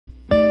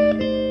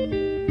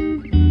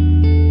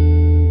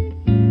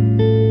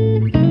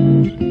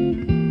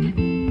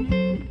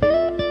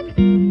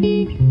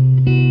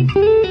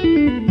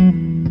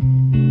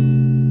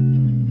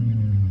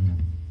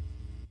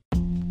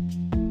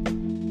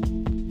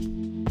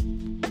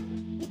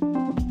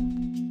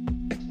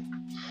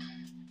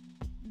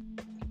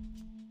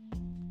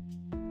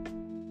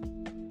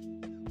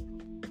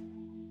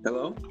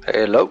Hello?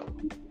 Hello.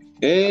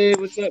 Hey,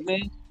 what's up,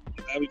 man?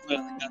 Glad we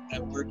finally got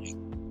that working.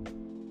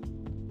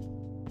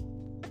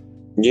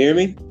 Can you hear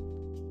me?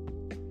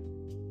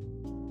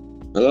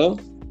 Hello?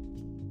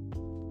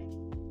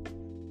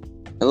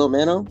 Hello,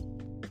 Mano?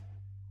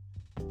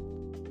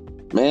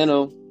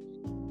 Mano?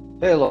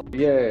 Hello.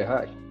 Yeah.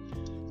 Hi.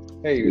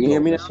 Hey, Can you hear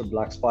me now? Mr.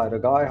 Black Spider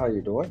guy. How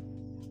you doing?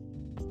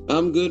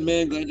 I'm good,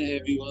 man. Glad to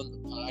have you on the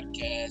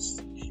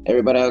podcast.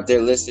 Everybody out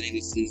there listening,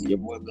 this is your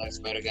boy Black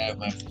Spider Guy,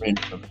 my friend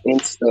from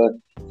Insta.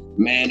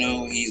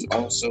 Mano, he's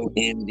also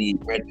in the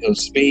Red Pill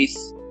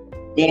space.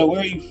 Mano,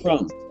 where are you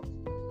from?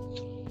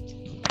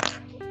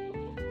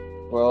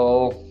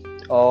 Well,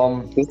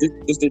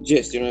 Just the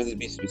gist. You don't have to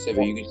be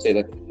specific. You can say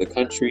like the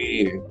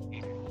country or...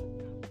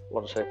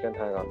 one second.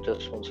 Hang on.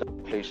 Just one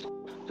second, please.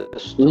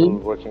 Just still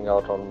Mhm. working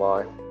out on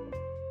my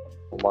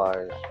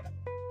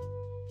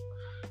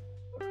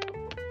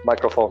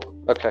microphone.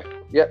 Okay.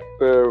 Yeah,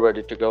 we're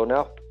ready to go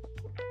now.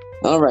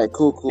 All right,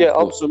 cool. Yeah,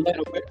 Cool. So,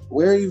 Mano,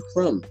 where are you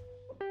from?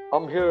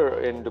 I'm here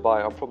in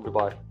Dubai. I'm from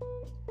Dubai.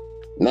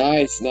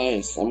 Nice.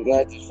 I'm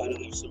glad to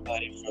finally have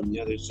somebody from the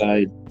other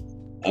side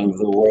of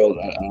the world.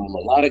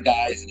 A lot of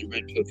guys in the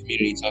Red Pill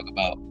community talk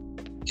about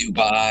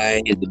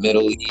Dubai and the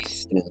Middle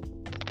East and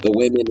the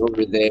women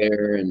over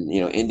there, and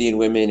Indian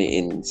women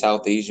and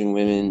South Asian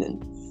women, and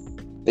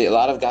a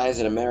lot of guys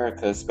in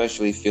America,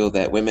 especially, feel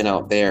that women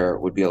out there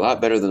would be a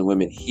lot better than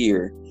women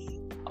here.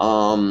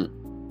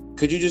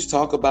 Could you just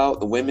talk about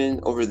the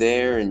women over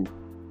there, and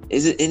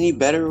is it any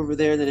better over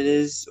there than it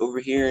is over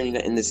here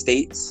in the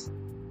States?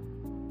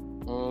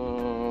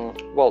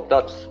 Well,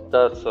 that's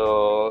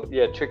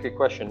tricky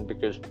question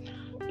because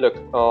look,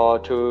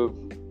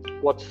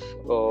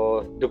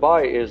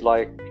 Dubai is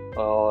like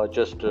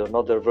just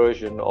another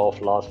version of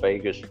Las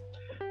Vegas.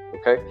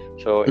 Okay,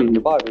 so in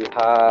Dubai we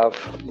have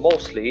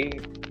mostly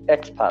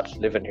expats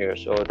living here,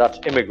 so that's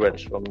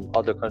immigrants from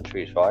other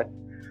countries, right?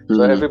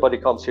 So everybody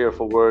comes here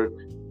for work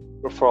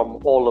from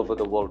all over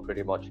the world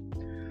pretty much.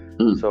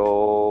 So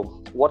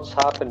what's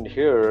happened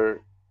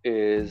here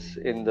is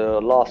in the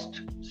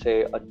last,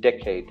 say, a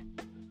decade,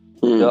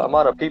 the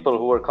amount of people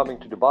who are coming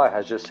to Dubai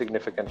has just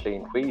significantly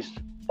increased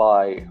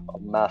by a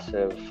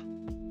massive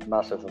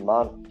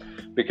amount,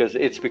 because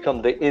it's become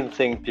the in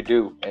thing to do,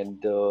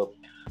 and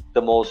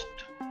the most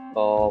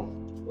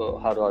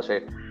how do I say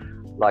it?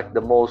 Like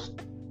the most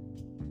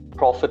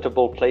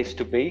profitable place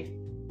to be,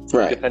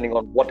 Right. depending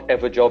on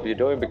whatever job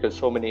you're doing, because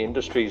so many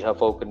industries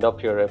have opened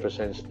up here ever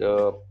since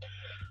the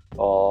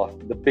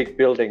big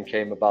building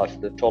came about,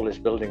 the tallest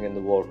building in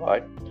the world,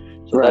 right?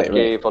 So that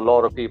gave a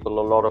lot of people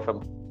a lot of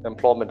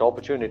employment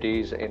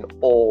opportunities in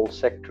all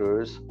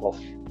sectors of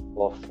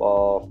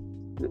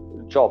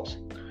jobs.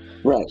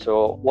 Right.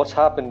 So what's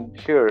happened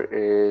here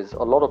is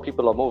a lot of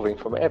people are moving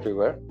from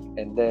everywhere,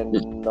 and then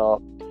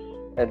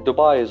and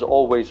Dubai is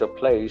always a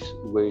place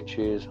which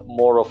is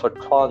more of a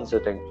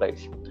transiting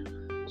place.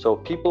 So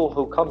people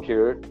who come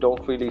here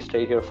don't really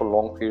stay here for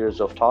long periods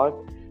of time.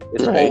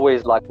 It's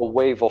always like a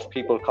wave of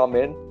people come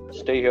in,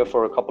 stay here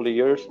for a couple of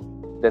years,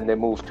 then they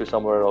move to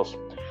somewhere else.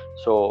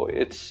 So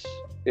it's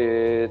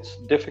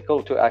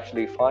difficult to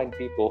actually find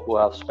people who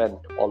have spent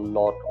a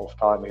lot of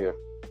time here.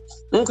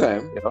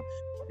 Okay.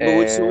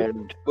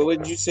 But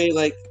would you say,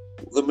 like,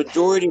 the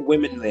majority of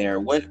women there,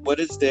 what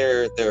is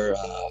their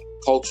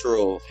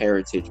cultural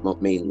heritage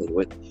mainly?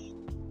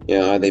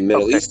 Are they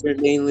Middle Eastern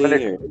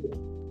mainly?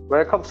 When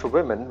it comes to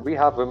women, we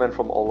have women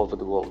from all over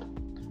the world.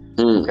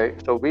 Okay,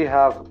 so we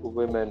have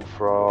women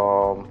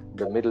from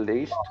the Middle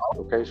East.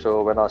 Okay,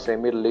 so when I say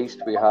Middle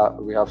East, we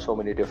have so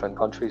many different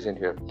countries in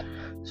here.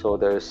 So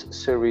there's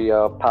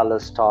Syria,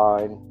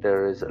 Palestine,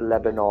 there is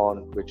Lebanon,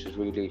 which is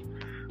really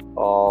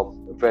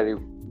very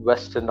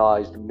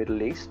westernized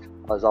Middle East,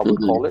 as I would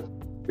call it,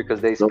 because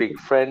they speak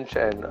French,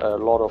 and a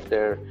lot of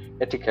their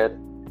etiquette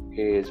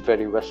is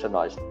very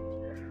westernized.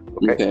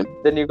 Okay.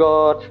 Then you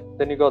got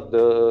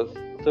the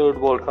third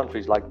world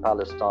countries like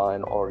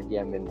Palestine or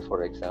Yemen,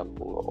 for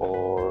example,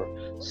 or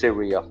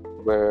Syria,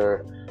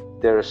 where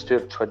they're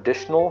still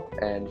traditional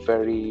and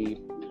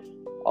very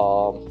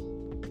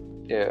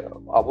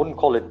I wouldn't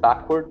call it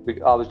backward.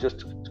 I was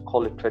just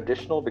call it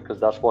traditional, because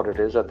that's what it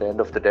is at the end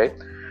of the day.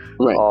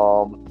 Right.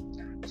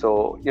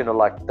 So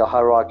like the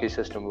hierarchy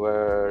system,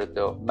 where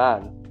the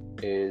man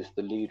is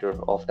the leader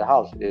of the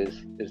house,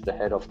 is the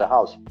head of the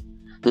house.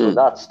 So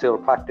that's still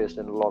practiced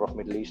in a lot of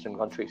Middle Eastern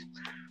countries.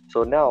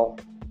 So now,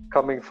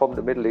 coming from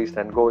the Middle East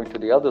and going to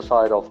the other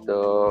side of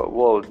the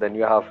world, then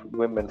you have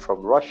women from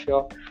Russia,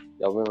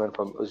 you have women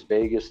from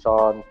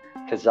Uzbekistan,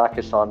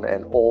 Kazakhstan,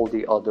 and all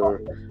the other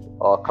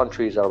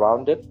countries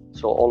around it.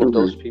 So all of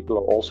those people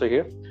are also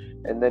here.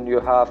 And then you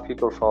have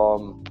people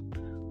from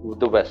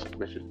the West,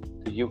 which is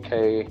the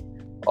UK,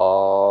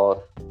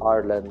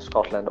 Ireland,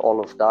 Scotland, all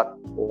of that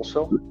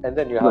also. And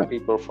then you have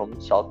people from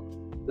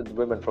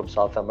women from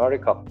South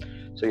America.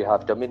 So you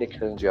have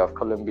Dominicans, you have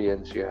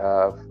Colombians, you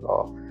have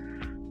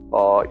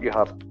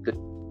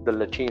the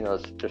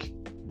Latinas, just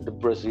the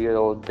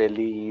Brazil,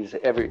 Belize,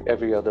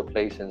 every other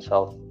place in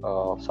South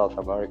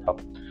America.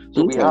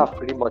 So we have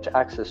pretty much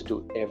access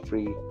to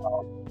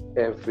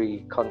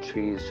every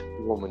country's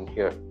woman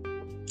here.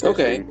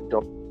 Okay. So you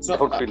don't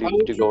So really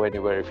need to go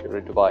anywhere if you're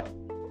in Dubai.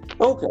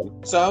 okay.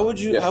 So how would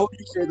you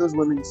say those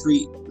women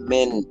treat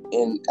men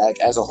in like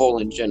as a whole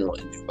in general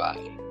in Dubai?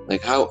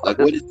 Like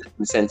what is the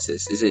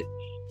consensus? Is it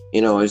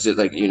is it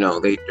like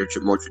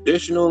they're more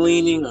traditional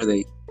leaning? Are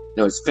they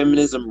is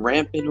feminism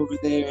rampant over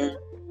there?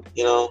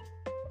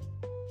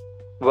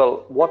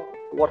 Well,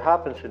 what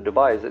happens in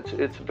Dubai is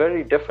it's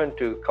very different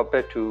to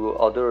compared to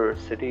other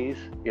cities,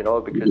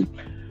 because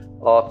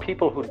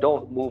people who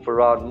don't move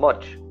around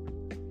much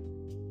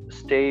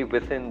stay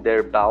within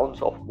their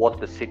bounds of what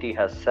the city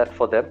has set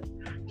for them.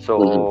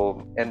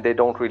 So and they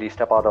don't really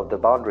step out of the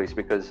boundaries,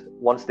 because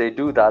once they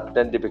do that,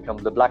 then they become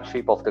the black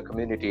sheep of the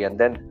community, and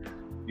then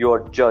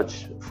you're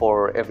judged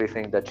for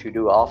everything that you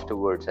do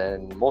afterwards.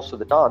 And most of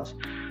the times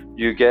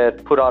you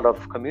get put out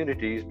of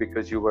communities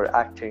because you were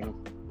acting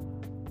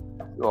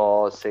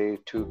you're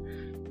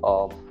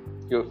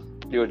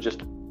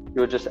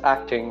just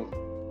acting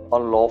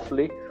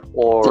unlawfully,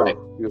 or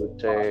you would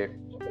say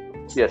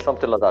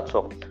something like that.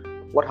 So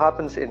what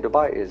happens in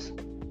Dubai is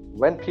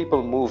when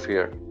people move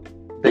here,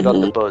 they got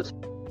the buzz.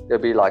 They'll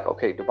be like,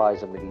 okay, Dubai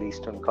is a Middle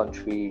Eastern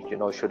country,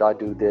 should I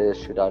do this,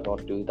 should I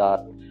not do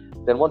that?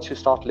 Then once you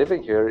start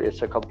living here,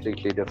 it's a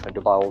completely different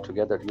Dubai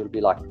altogether. You'll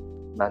be like,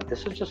 man,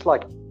 this is just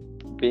like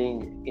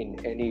being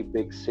in any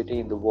big city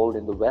in the world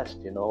in the West,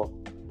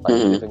 like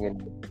living in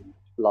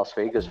Las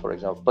Vegas, for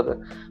example.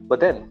 But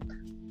then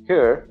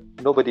here,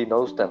 nobody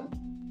knows them.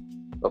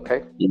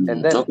 Okay,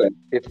 and then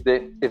if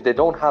they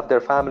don't have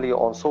their family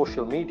on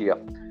social media,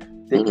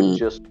 they can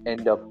just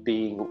end up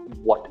being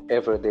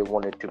whatever they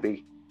want it to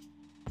be.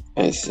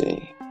 I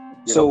see.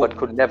 But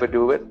could never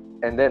do it.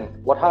 And then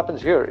what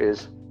happens here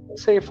is,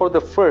 say for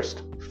the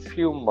first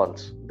few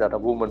months that a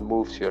woman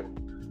moves here,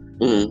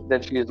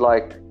 then she's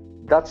like,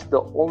 that's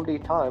the only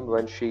time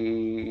when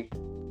she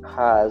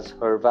has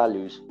her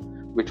values,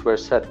 which were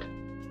set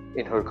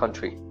in her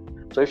country.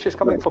 So if she's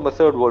coming from a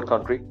third world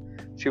country,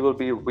 she will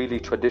be really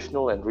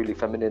traditional and really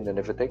feminine and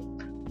everything.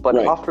 But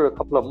after a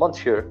couple of months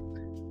here,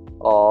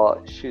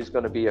 she's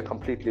going to be a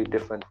completely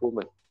different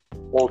woman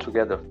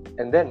altogether.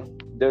 And then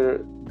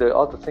the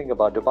other thing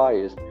about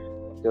Dubai is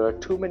there are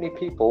too many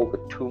people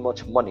with too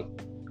much money.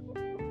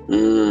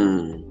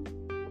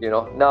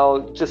 Now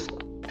just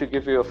to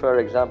give you a fair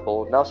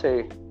example, now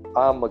say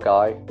I'm a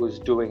guy who's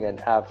doing an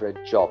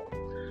average job.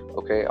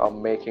 Okay,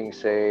 I'm making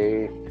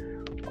say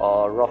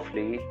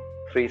roughly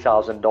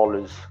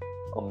 $3,000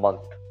 a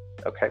month.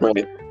 Okay.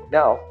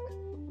 Now,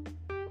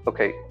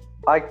 okay,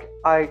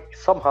 I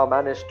somehow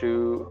managed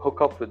to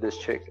hook up with this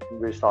chick, and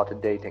we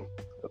started dating.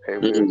 Okay,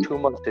 we were 2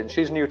 months in.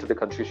 She's new to the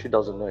country. She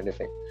doesn't know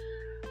anything.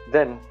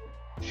 Then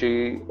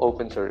she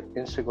opens her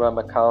Instagram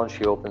account.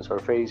 She opens her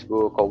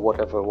Facebook or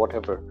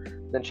whatever.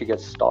 Then she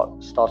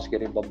starts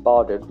getting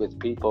bombarded with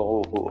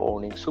people who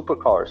owning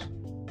supercars.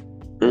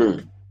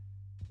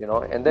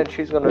 And then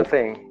she's gonna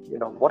think,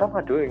 what am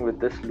I doing with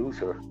this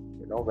loser?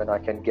 When I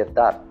can get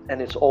that.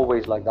 And it's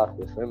always like that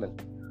with women,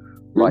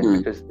 right?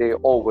 Because they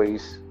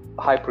always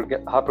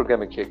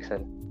hypergamy kicks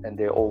in, and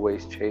they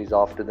always chase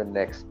after the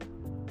next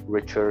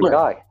richer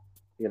guy.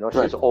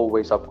 She's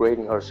always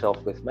upgrading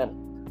herself with men.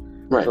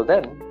 So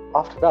then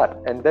after that,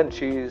 and then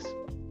she's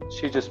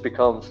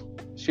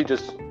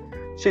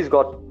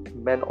got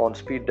men on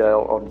speed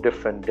dial on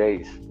different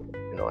days,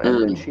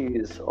 and then she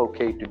is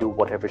okay to do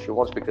whatever she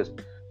wants, because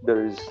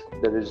there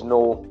is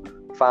no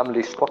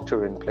family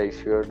structure in place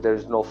here.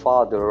 There's no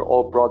father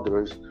or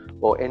brothers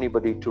or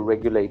anybody to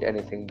regulate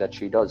anything that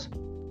she does.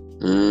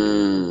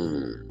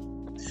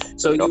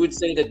 So you would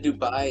say that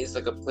Dubai is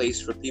like a place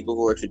for people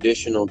who are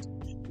traditional.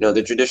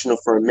 They're traditional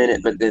for a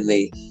minute, but then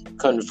they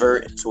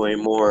convert to a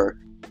more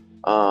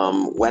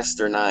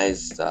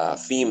westernized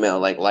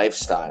female-like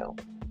lifestyle.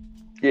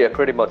 Yeah,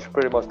 pretty much.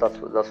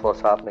 That's what's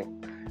happening.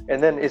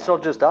 And then it's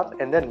not just that.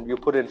 And then you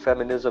put in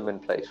feminism in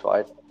place,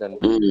 right? Then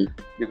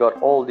you got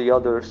all the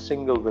other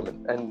single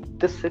women. And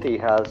this city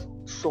has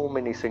so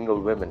many single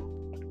women,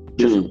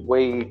 just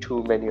way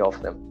too many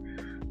of them.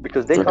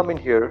 Because they come in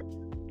here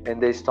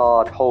and they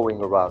start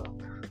hoeing around.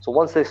 So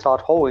once they start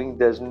hoeing,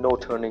 there's no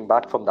turning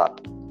back from that.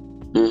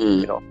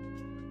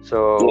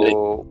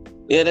 So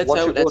that's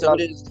how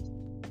it is.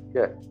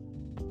 Yeah.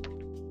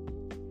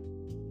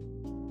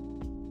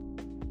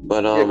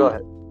 But go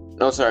ahead.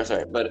 No,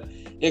 sorry. But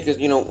yeah, because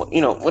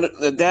what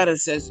the data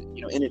says,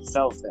 in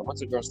itself, that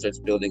once a girl starts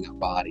building up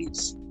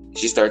bodies,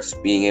 she starts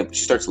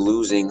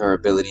losing her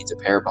ability to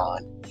pair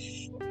bond.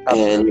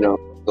 Absolutely. And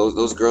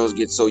those girls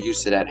get so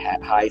used to that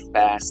high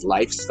fast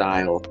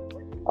lifestyle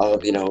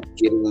of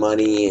getting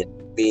money and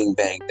being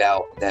banked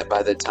out, that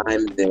by the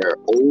time they're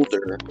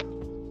older,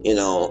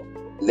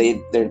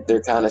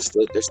 they're kind of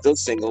still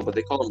single, but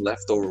they call them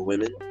leftover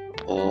women.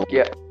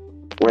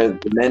 Where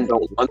the men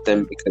don't want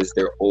them because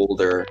they're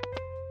older,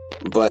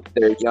 but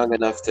they're young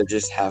enough to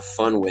just have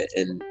fun with.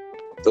 And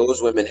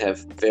those women have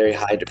very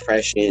high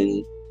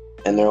depression,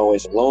 and they're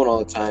always alone all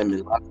the time,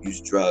 and a lot of use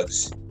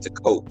drugs to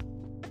cope.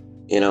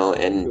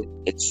 And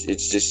it's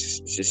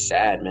just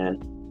sad, man.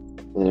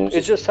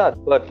 It's just sad.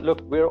 But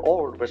look, we're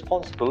all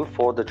responsible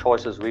for the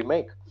choices we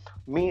make.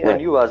 Me and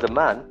right, you, as a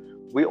man,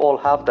 we all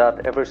have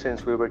that ever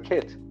since we were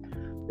kids.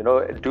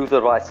 Do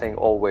the right thing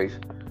always,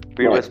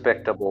 be right,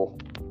 respectable,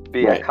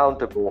 be right.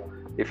 accountable.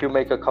 If you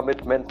make a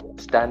commitment,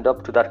 stand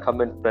up to that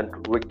commitment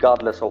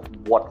regardless of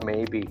what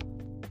may be.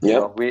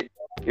 Yep.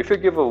 If you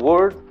give a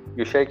word,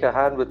 you shake a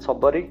hand with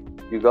somebody,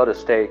 you got to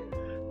stay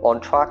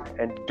on track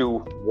and do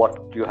what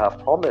you have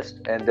promised,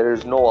 and there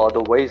is no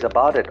other ways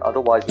about it.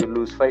 Otherwise you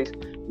lose face,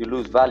 you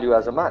lose value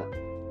as a man.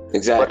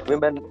 Exactly.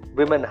 But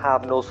women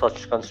have no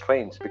such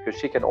constraints, because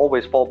she can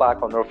always fall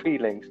back on her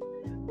feelings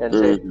and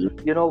say,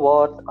 you know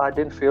what, I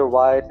didn't feel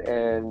right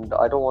and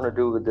I don't want to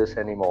do with this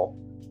anymore,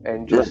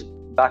 and just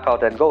back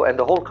out and go. And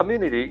the whole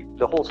community,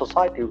 the whole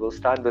society will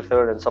stand with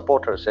her and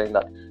support her, saying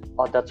that,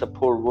 oh, that's a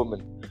poor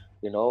woman,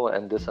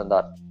 and this and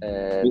that.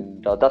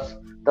 And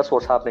that's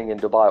what's happening in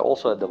Dubai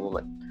also at the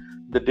moment.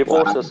 The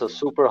divorces are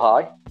super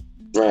high.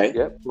 Right.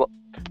 Yeah.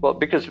 Well,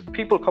 because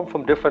people come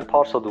from different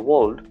parts of the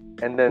world,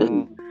 and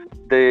then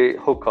they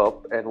hook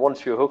up. And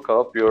once you hook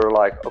up, you're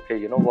like, okay,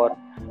 you know what?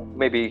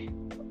 Maybe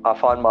I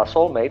find my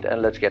soulmate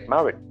and let's get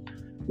married.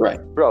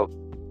 Right. Bro,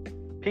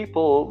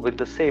 people with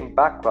the same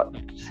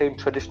background, same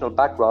traditional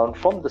background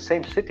from the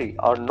same city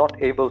are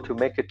not able to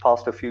make it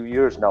past a few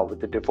years now with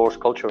the divorce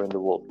culture in the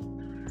world.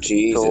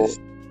 Jesus.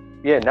 So,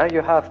 yeah, now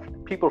you have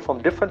people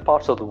from different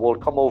parts of the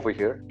world come over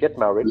here, get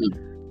married,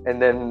 and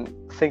then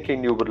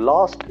thinking you would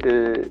last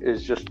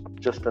is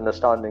just an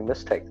astounding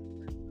mistake,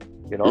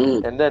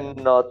 And then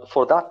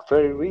for that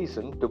very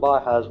reason,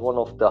 Dubai has one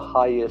of the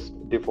highest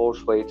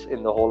divorce rates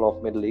in the whole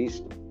of Middle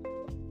East.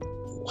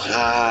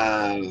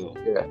 Wow.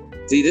 Yeah.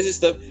 See, this is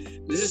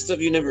stuff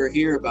you never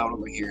hear about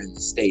over here in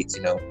the States.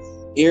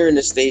 Here in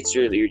the States,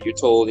 you're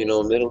told,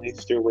 Middle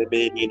Eastern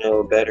women,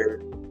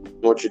 better,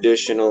 more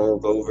traditional.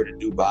 Go over to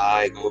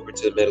Dubai, go over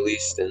to the Middle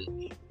East,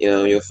 and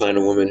you'll find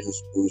a woman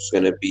who's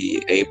going to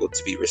be able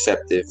to be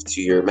receptive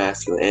to your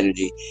masculine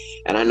energy.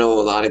 And I know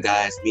a lot of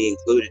guys, me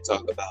included,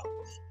 talk about,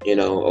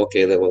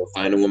 okay, we'll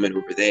find a woman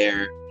over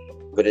there.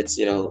 But it's,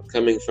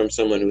 coming from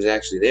someone who's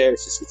actually there,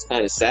 it's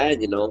kind of sad,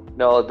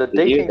 No, the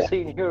dating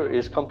scene here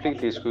is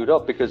completely screwed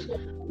up, because,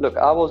 look,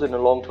 I was in a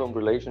long-term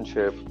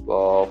relationship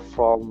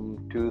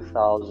from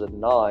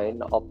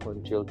 2009 up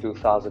until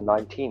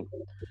 2019.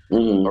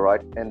 All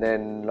right. And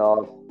then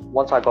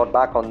once I got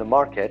back on the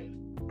market,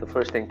 the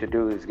first thing to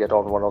do is get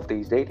on one of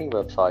these dating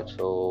websites,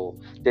 so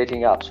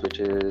dating apps, which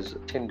is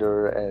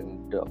Tinder,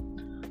 and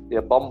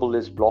Bumble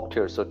is blocked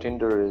here. So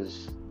Tinder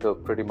is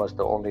pretty much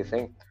the only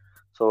thing.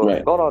 So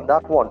I got on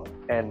that one,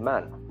 and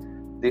man,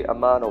 the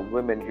amount of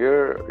women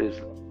here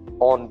is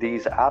on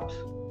these apps.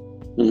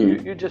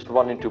 You just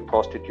run into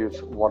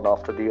prostitutes one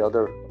after the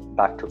other,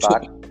 back to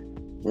back.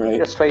 Right.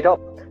 Yeah, straight up.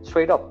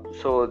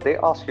 So they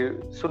ask you,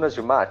 as soon as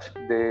you match,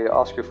 they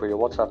ask you for your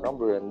WhatsApp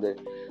number, and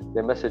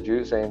they message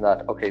you saying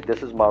that, okay,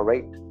 this is my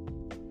rate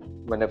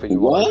whenever you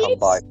want to come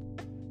by.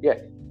 Yeah.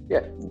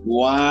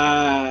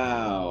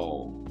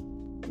 Wow.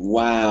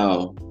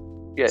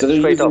 Yeah, so they're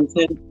straight up.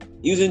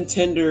 Using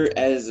Tinder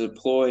as a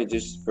ploy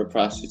just for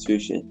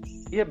prostitution.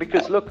 Yeah,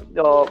 because look,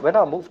 when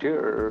I moved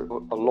here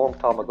a long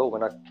time ago,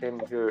 when I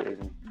came here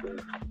in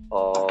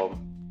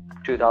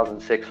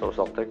 2006 or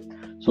something.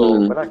 So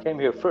when I came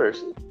here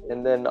first,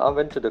 and then I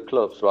went to the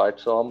clubs, right?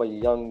 So I'm a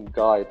young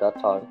guy at that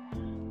time,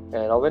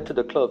 and I went to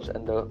the clubs,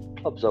 and the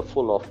clubs are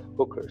full of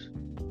hookers.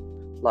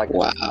 Like,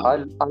 wow.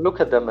 I look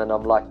at them and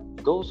I'm like,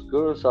 those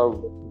girls are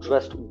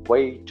dressed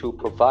way too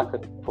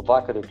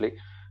provocatively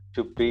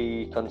to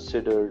be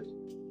considered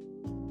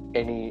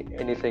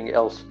anything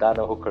else than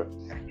a hooker.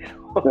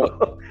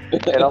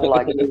 And I'm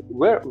like,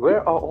 where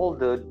are all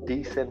the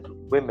decent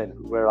women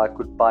where I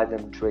could buy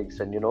them drinks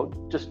and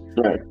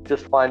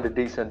just find a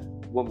decent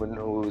woman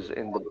who's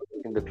in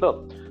the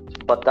club?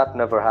 But that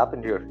never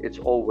happened here. It's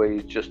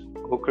always just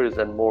hookers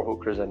and more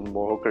hookers and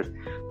more hookers.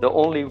 The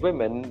only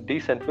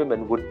decent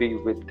women would be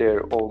with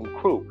their own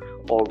crew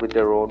or with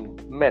their own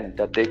men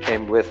that they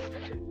came with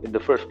in the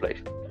first place.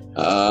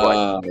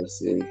 Right. I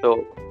see.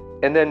 So,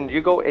 and then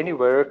you go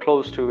anywhere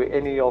close to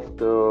any of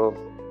the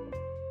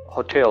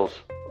hotels.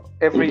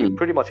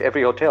 Pretty much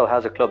every hotel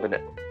has a club in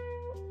it.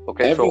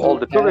 Okay, so all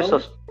the tourists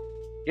are,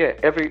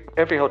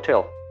 every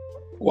hotel.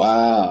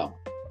 Wow.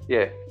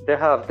 Yeah, they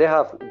have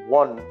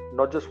one,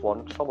 not just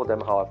one. Some of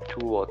them have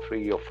 2 or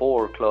 3 or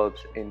 4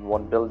 clubs in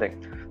one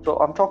building. So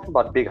I'm talking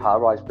about big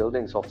high-rise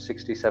buildings of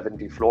 60,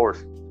 70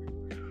 floors,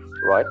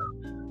 right?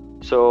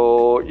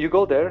 So you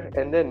go there,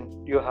 and then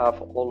you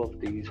have all of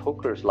these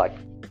hookers, like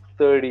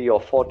 30 or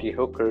 40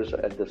 hookers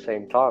at the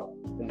same time,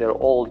 and they're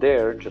all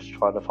there just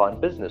trying to find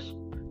business.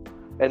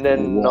 And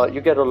then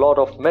you get a lot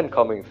of men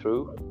coming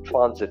through,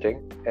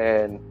 transiting,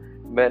 and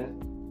men,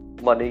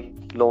 money,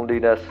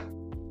 loneliness,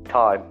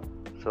 time.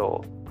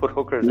 So put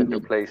hookers into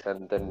place,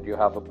 and then you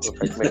have a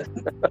perfect mix.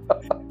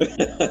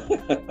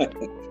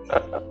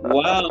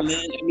 Wow,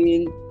 man. I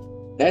mean,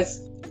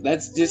 that's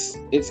just,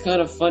 it's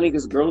kind of funny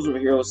because girls over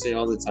here will say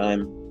all the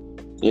time,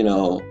 I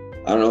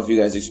don't know if you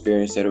guys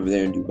experienced that over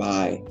there in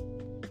Dubai,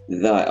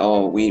 that,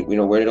 oh, we,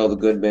 where did all the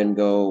good men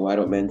go? Why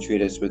don't men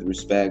treat us with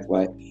respect?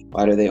 Why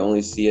do they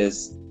only see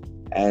us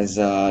as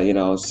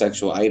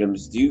sexual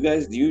items? Do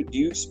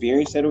you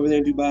experience that over there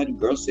in Dubai? Do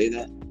girls say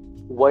that?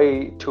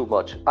 Way too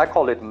much. I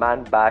call it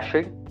man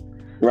bashing,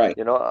 Right.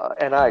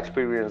 and I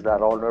experience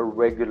that on a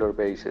regular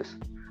basis.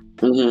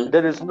 Mm-hmm.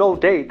 There is no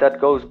day that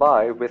goes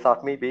by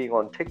without me being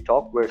on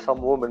TikTok where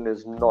some woman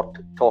is not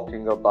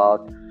talking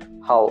about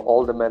how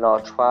all the men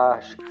are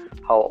trash,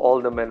 how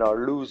all the men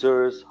are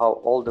losers, how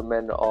all the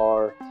men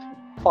are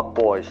fuck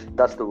boys.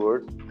 That's the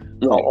word.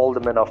 How Right. all the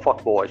men are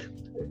fuck boys,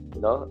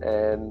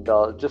 and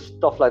just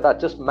stuff like that.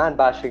 Just man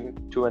bashing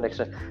to an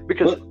extent.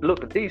 Because Well,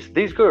 look,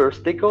 these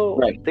girls, they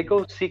right.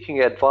 go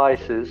seeking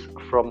advices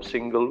from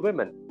single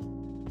women.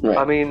 I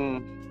Right. mean,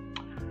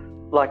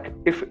 like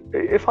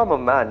if I'm a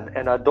man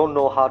and I don't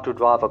know how to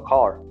drive a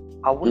car,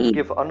 I wouldn't Mm.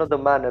 give another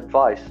man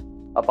advice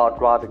about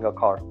driving a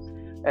car.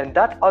 And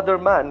that other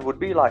man would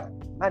be like,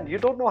 man, you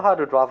don't know how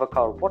to drive a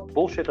car. What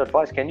bullshit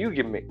advice can you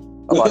give me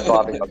about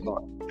driving a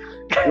car?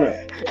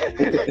 Right.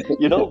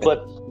 But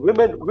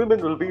women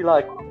will be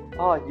like,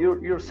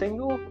 you're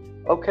single?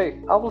 Okay,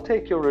 I will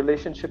take your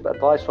relationship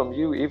advice from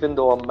you even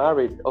though I'm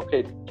married.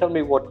 Okay, tell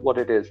me what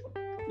it is.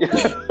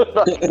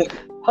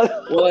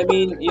 Well, I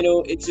mean,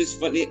 it's just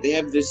funny. They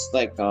have this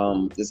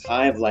this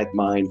hive like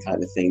mind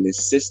kind of thing,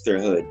 this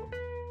sisterhood,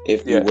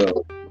 if you Yeah,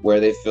 will, where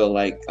they feel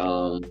like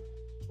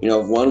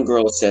if one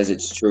girl says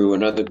it's true,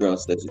 another girl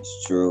says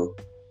it's true.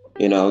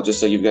 Just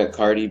so you've got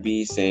Cardi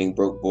B saying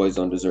broke boys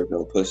don't deserve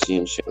no pussy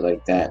and shit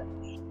like that.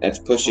 That's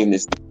pushing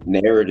this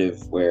narrative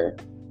where,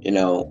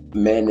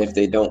 men, if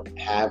they don't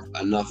have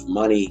enough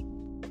money,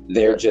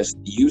 they're yeah, just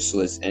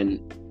useless. And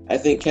I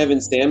think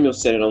Kevin Samuel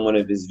said it on one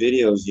of his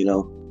videos,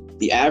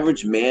 the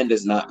average man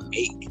does not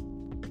make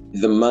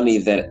the money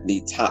that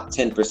the top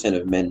 10%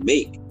 of men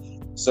make.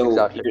 So,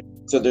 exactly.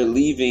 so they're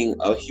leaving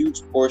a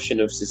huge portion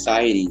of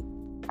society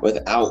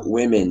without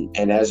women,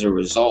 and as a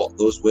result,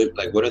 those women,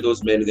 like, what are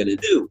those men going to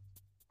do?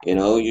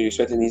 You're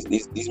expecting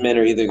these men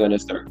are either going to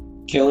start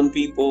killing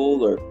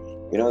people, or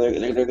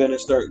they're going to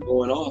start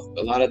going off.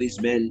 A lot of these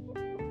men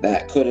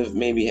that could have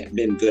maybe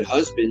been good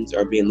husbands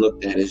are being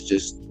looked at as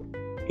just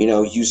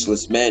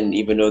useless men,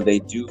 even though they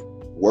do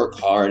work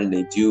hard and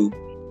they do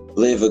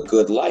live a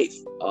good life.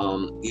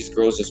 These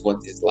girls just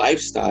want these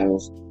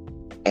lifestyles,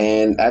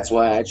 and that's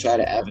why I try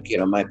to advocate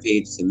on my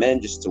page to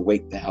men just to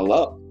wake the hell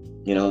up.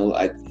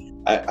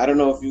 I don't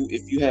know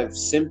if you have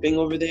simping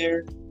over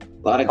there.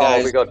 A lot of Oh,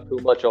 guys. we got too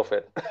much of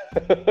it.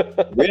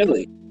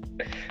 Really.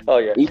 Oh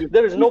yeah, Even,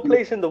 there is no even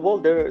place in the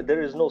world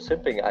there is no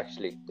simping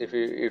actually. If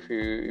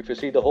you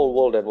see the whole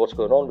world and what's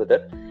going on with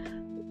it,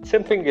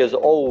 simping is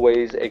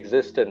always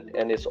existent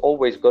and it's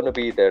always going to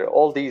be there.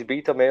 All these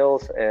beta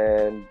males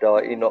and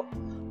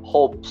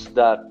hopes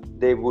that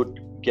they would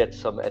get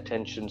some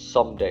attention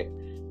someday.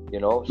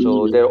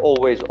 So they're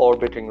always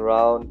orbiting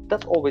around.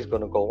 That's always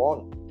going to go on,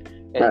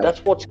 and right,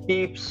 that's what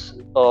keeps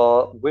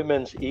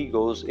women's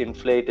egos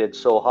inflated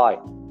so high.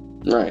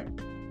 right.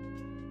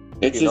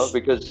 It's just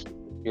Because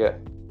yeah,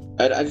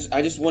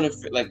 I just want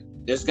to, like,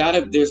 there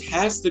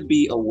has to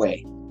be a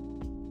way,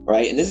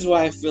 right? And this is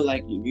why I feel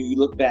like you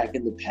look back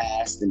in the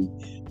past and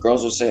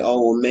girls will say,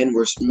 oh, well, men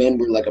were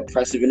like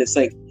oppressive, and it's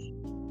like,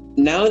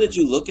 now that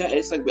you look at it,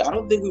 it's like, I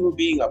don't think we were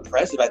being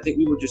oppressive. I think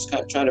we were just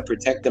kind of trying to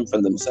protect them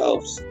from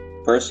themselves,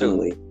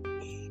 personally.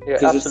 yeah,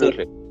 Because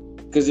absolutely.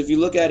 because if you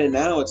look at it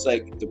now, it's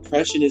like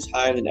depression is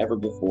higher than ever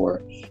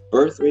before.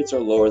 Birth rates are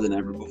lower than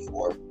ever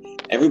before.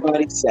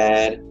 Everybody's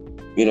sad.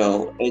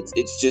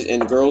 It's just,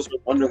 and girls are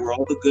wondering where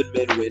all the good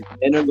men went.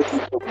 Men are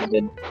looking for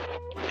women,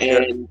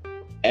 and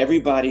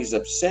everybody's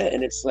upset.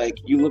 And it's like,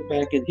 you look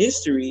back in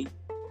history,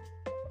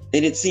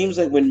 and it seems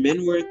like when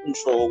men were in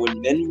control,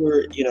 when men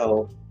were,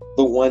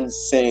 the ones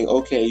saying,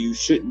 okay, you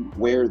shouldn't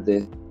wear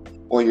this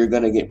or you're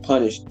gonna get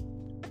punished.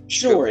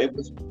 Sure,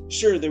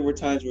 there were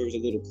times where it was a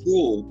little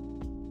cruel,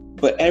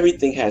 but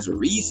everything has a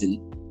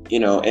reason,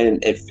 and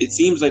it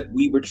seems like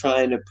we were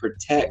trying to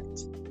protect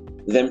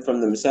them from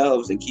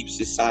themselves and keep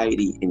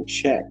society in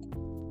check,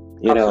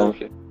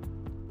 Absolutely.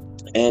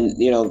 and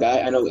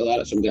I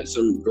know some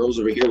girls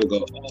over here will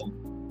go, oh,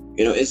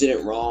 isn't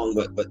it wrong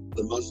what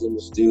the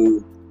Muslims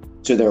do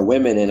to their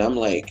women? And I'm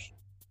like,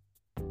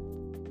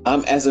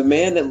 as a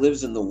man that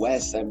lives in the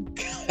West, I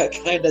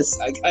kind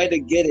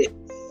of get it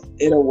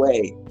in a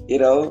way,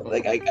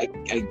 like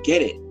I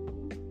get it,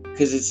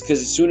 because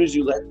as soon as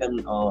you let them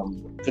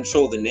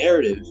control the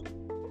narrative,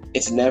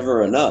 it's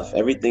never enough.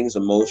 Everything's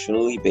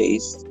emotionally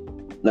based.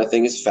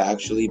 Nothing is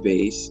factually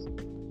based.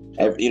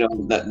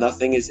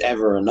 Nothing is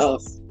ever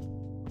enough.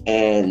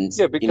 And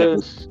Yeah,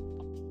 because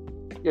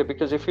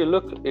if you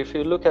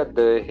look at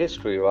the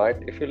history, right?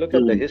 If you look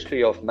at the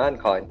history of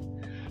mankind,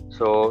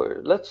 so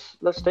let's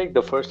take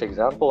the first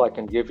example I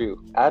can give you,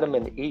 Adam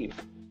and Eve.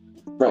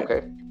 right.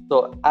 Okay.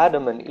 So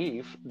Adam and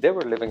Eve, they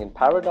were living in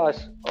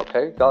paradise,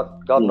 okay,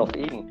 Garden of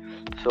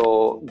Eden.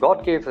 So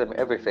God gave them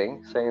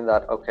everything, saying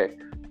that, okay,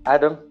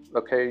 Adam,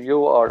 okay,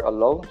 you are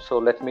alone, so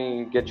let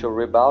me get your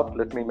rib out,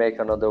 let me make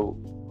another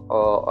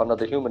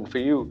human for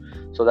you,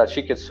 so that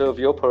she can serve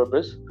your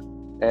purpose,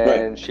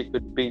 Right. and she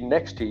could be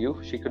next to you,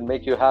 she could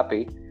make you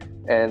happy,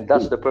 and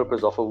that's the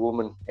purpose of a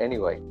woman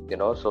anyway,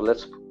 so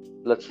let's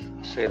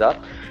say that.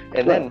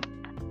 And Right. then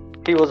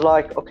he was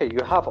like, okay,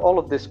 you have all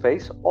of this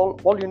space,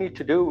 all you need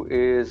to do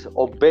is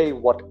obey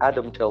what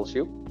Adam tells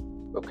you,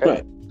 okay?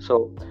 Right.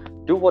 So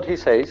do what he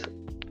says,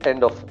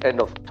 end of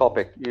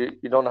topic.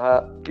 You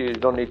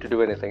don't need to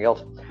do anything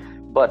else.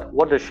 But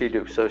what does she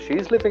do? So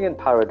she's living in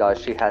paradise,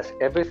 she has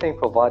everything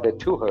provided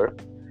to her,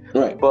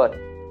 Right. but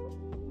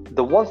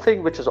the one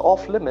thing which is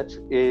off limits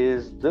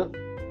is the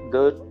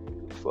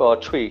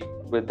tree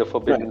with the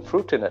forbidden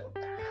fruit in it.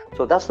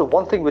 So that's the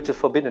one thing which is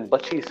forbidden,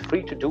 but she's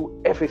free to do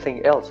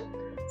everything else.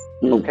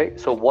 Okay,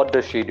 so what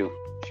does she do?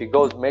 She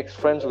goes, makes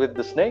friends with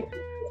the snake,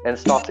 and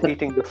starts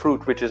eating the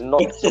fruit which is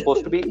not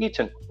supposed to be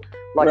eaten.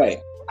 Like, Right.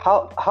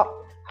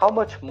 how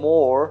much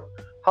more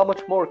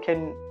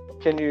can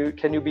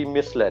you be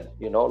misled?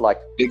 Like,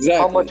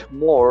 Exactly. how much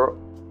more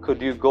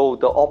could you go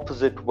the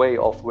opposite way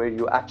of where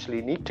you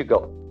actually need to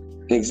go?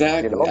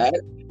 Exactly.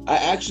 I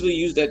actually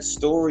use that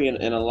story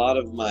in a lot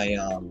of my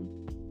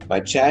my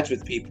chats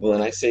with people,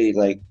 and I say,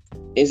 like,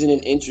 isn't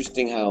it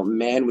interesting how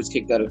man was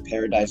kicked out of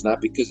paradise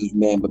not because of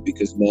man, but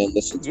because man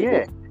listened to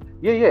him?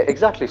 Yeah,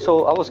 exactly.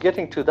 So I was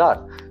getting to that.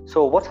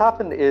 So what's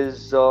happened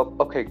is,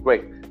 okay,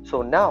 great.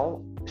 So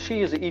now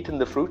she is eating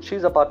the fruit.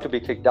 She's about to be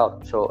kicked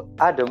out. So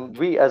Adam,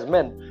 we as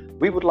men,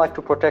 we would like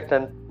to protect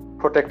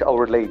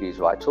our ladies,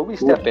 right? So we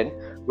step in.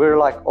 We're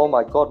like, oh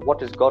my God,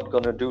 what is God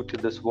gonna do to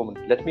this woman?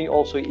 Let me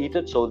also eat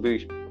it. So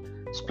we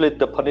split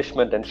the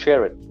punishment and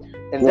share it.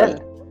 And then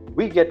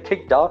we get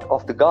kicked out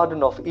of the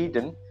Garden of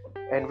Eden,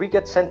 and we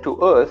get sent to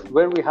Earth,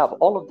 where we have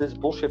all of these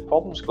bullshit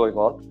problems going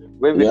on,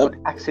 where we could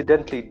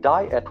accidentally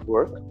die at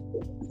work.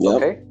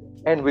 Okay,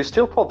 and we're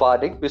still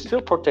providing, we're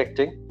still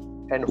protecting,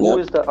 and who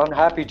is the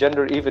unhappy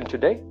gender even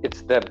today?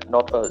 It's them,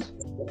 not us.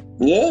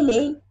 Yeah,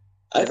 man.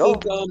 I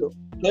think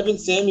Kevin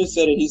Samuel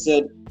said it. He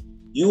said,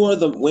 "You are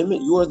the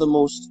women. You are the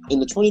most in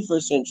the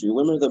 21st century.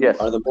 Women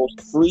are the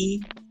most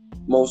free,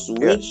 most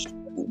rich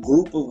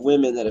group of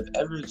women that have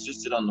ever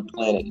existed on the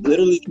planet.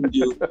 Literally can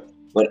do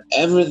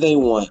whatever they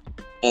want,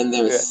 and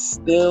they're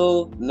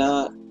still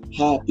not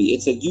happy.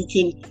 It's like you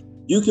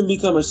can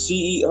become a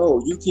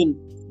CEO. You can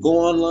go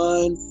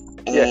online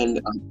and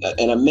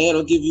a man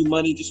will give you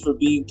money just for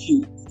being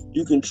cute.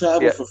 You can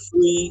travel for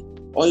free.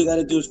 All you got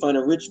to do is find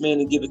a rich man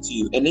and give it to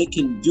you, and they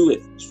can do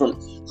it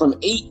from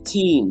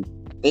 18.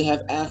 They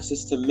have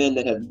access to men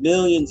that have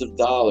millions of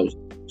dollars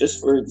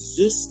just for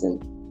existing,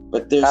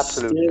 but they're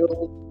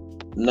still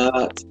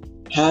not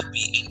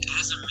happy. And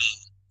as a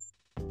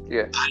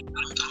man, I'm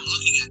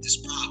looking at this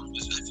problem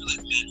because I feel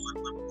like men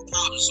we're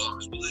problem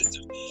solvers. We like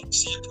to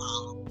see a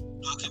problem.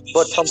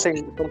 But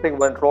something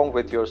went wrong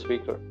with your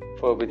speaker,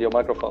 with your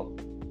microphone.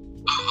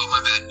 Oh,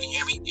 my bad. Can you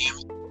hear me?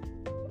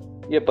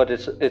 Yeah, but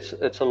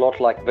it's a lot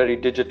like very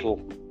digital.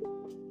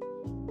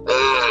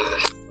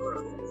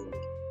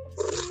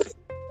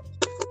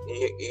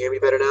 You hear me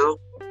better now?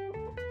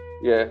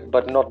 Yeah,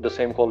 but not the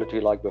same quality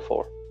like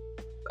before.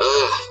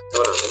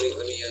 Hold on.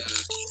 Let me.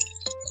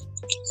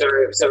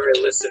 Sorry,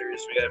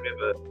 listeners. We got a bit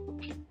of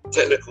a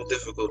technical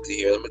difficulty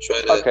here. Let me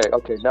try to.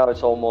 Okay. Now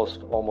it's almost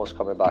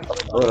coming back.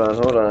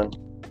 Hold on.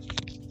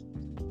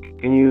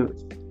 Can you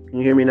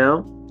hear me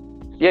now?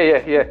 Yeah.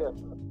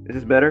 Is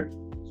this better?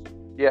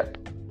 Yeah.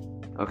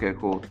 Okay,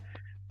 cool.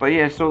 But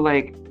yeah, so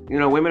like,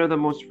 women are the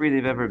most free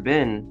they've ever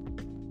been.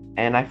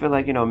 And I feel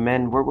like,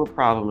 men, we're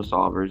problem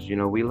solvers.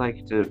 We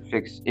like to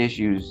fix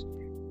issues.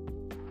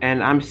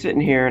 And I'm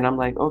sitting here and I'm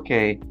like,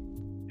 okay,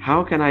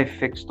 how can I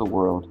fix the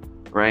world,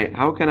 right?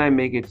 How can I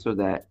make it so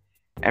that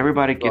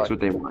everybody gets what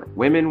they want?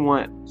 Women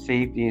want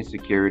safety and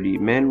security.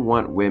 Men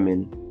want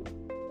women.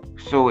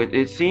 So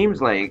it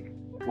seems like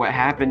what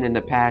happened in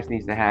the past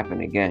needs to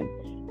happen again.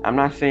 I'm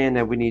not saying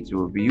that we need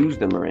to abuse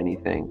them or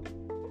anything,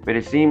 but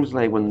it seems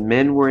like when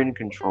men were in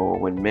control,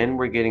 when men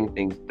were getting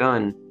things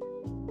done,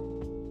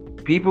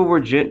 people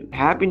were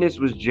happiness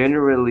was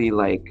generally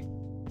like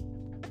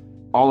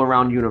all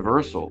around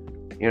universal.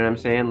 You know what I'm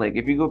saying? Like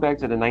if you go back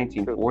to the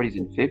 1940s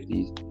and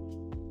 50s,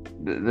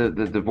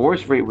 the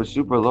divorce rate was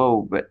super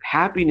low, but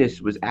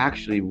happiness was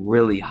actually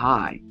really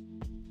high.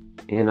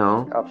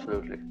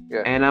 Absolutely.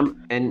 Yeah.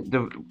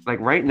 Like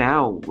right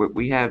now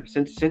we have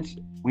since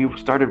we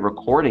started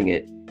recording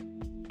it,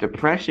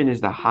 depression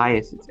is the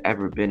highest it's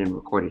ever been in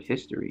recorded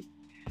history.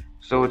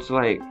 So it's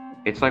like,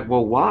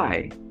 well,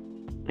 why?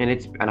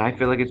 And I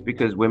feel like it's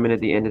because women at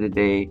the end of the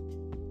day,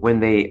 when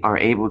they are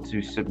able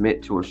to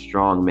submit to a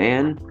strong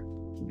man,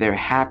 they're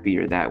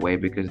happier that way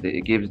because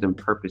it gives them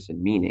purpose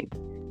and meaning.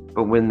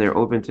 But when they're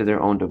open to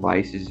their own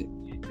devices,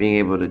 being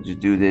able to just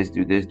do this,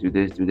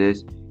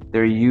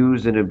 they're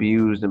used and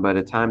abused. And by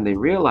the time they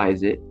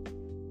realize it,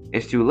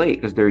 it's too late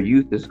because their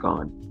youth is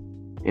gone.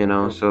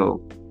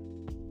 So,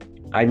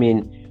 I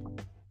mean,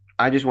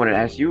 I just wanted to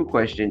ask you a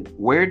question.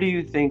 Where do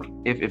you think,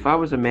 if I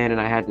was a man and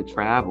I had to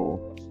travel,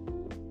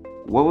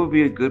 what would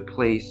be a good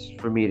place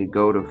for me to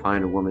go to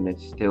find a woman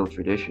that's still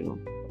traditional?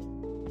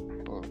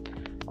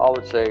 I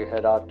would say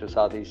head out to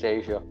Southeast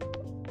Asia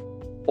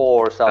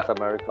or South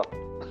America.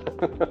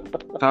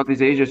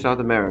 Southeast Asia, South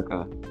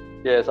America.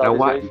 Yeah,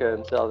 Southeast Asia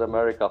and South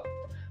America.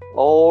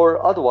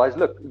 Or otherwise,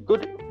 look,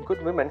 good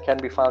women can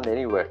be found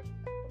anywhere.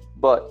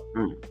 But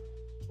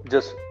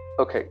just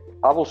okay,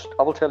 I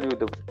will tell you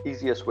the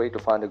easiest way to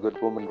find a good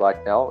woman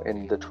right now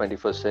in the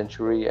 21st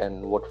century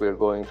and what we're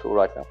going through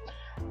right now.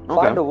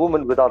 Find a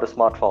woman without a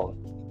smartphone.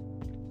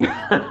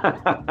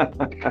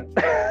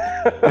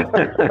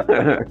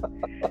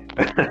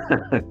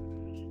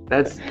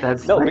 that's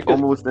like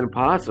almost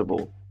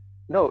impossible.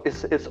 No,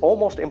 it's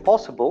almost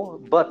impossible,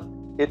 but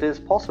it is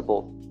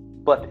possible.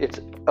 But it's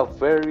a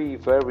very,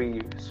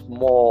 very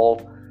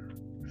small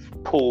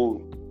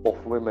pool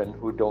of women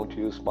who don't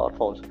use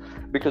smartphones.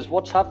 Because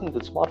what's happened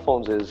with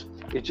smartphones is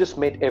it just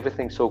made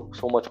everything so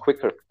much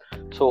quicker.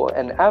 So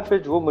an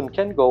average woman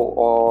can go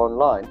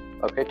online,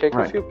 okay, take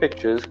a few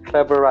pictures,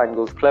 clever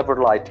angles, clever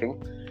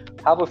lighting,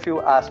 have a few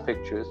ass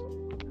pictures,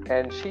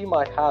 and she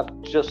might have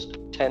just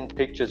 10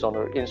 pictures on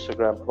her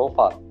Instagram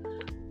profile.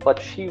 But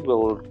she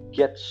will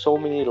get so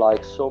many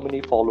likes, so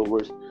many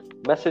followers,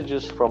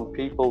 messages from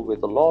people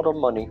with a lot of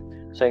money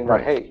saying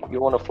that, hey,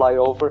 you want to fly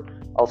over?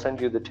 I'll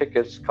send you the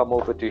tickets, come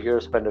over to here,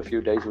 spend a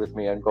few days with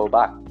me and go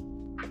back.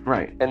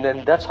 Right. And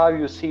then that's how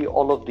you see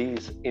all of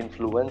these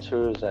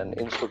influencers and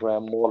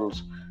Instagram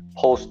models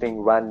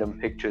posting random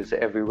pictures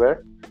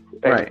everywhere.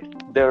 And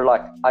they're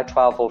like, I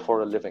travel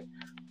for a living.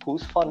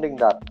 Who's funding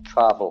that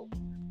travel?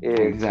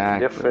 It's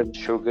different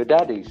sugar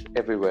daddies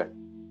everywhere.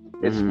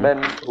 It's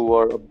men who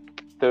are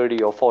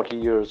 30 or 40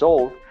 years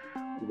old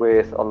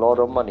with a lot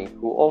of money,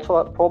 who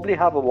also probably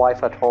have a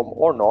wife at home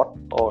or not,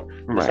 or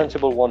the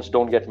sensible ones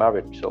don't get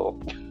married. So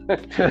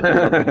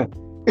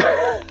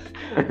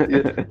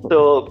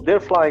so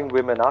they're flying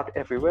women out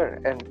everywhere.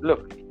 And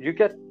look, you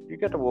get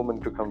a woman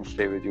to come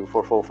stay with you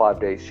for 4 or 5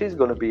 days, she's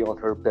going to be on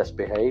her best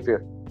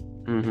behavior.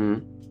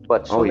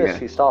 But soon as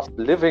she starts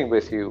living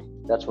with you,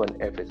 that's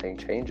when everything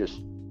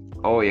changes.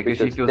 Because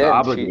she feels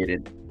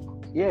obligated.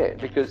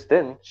 Because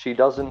then she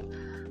doesn't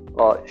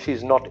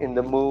she's not in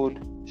the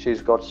mood.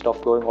 She's got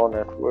stuff going on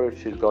at work,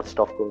 she's got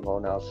stuff going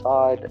on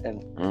outside,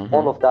 and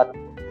all of that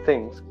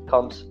things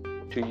comes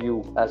to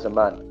you as a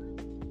man.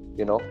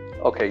 You know,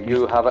 okay,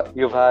 you've had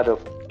a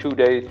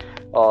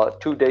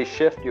 2-day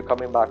shift, you're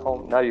coming back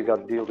home, now you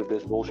got to deal with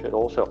this bullshit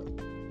also.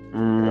 You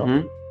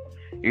know?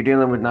 You're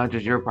dealing with not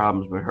just your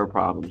problems but her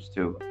problems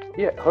too.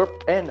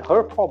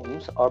 Her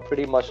problems are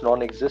pretty much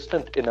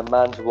non-existent in a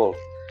man's world,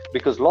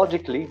 because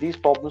logically these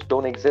problems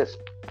don't exist,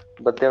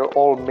 but they're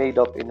all made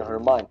up in her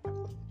mind.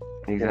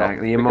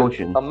 Exactly,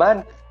 emotion.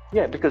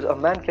 Because a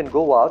man can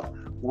go out,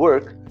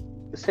 work,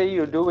 say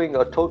you're doing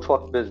a tow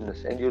truck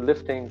business and you're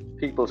lifting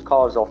people's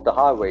cars off the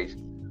highways.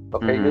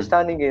 Okay, you're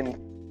standing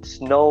in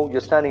snow,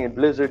 you're standing in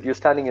blizzard, you're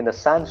standing in a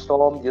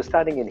sandstorm, you're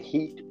standing in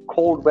heat,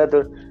 cold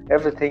weather,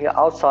 everything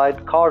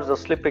outside, cars are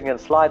slipping and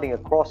sliding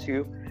across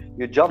you,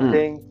 you're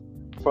jumping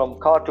from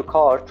car to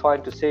car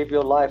trying to save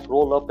your life,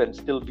 roll up and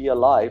still be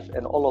alive,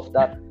 and all of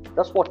that.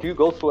 That's what you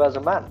go through as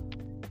a man.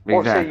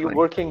 Or say you're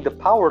working the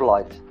power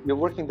lines. You're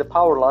working the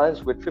power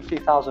lines with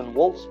 50,000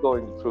 volts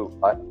going through,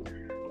 right?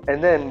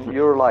 And then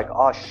you're like,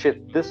 oh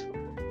shit, this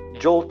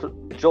jolt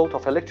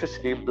of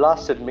electricity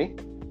blasted me.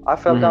 I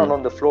fell down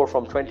on the floor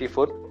from 20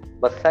 foot,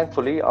 but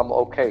thankfully I'm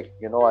okay.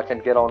 You know, I can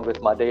get on with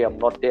my day. I'm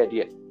not dead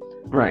yet.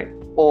 Right.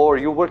 Or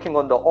you're working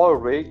on the oil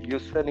rig. You're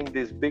sending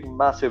these big,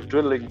 massive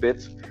drilling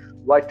bits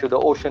right to the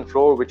ocean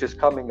floor, which is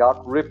coming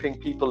out, ripping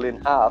people in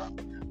half.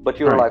 But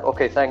you're like,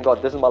 okay, thank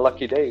God, this is my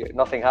lucky day.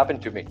 Nothing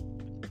happened to me.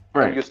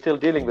 And you're still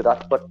dealing with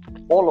that, but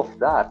all of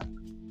that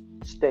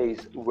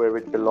stays where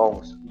it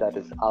belongs, that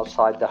is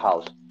outside the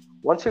house.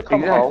 Once you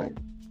come home,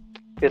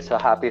 it's a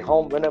happy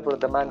home whenever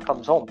the man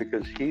comes home,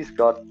 because he's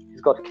got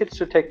kids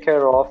to take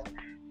care of,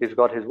 he's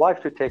got his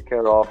wife to take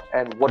care of,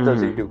 and what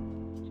does he do?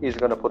 He's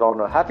going to put on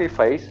a happy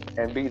face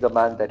and be the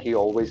man that he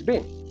always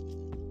been.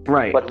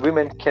 Right. But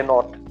women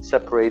cannot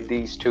separate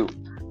these two.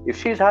 If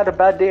she's had a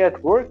bad day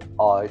at work,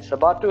 it's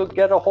about to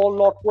get a whole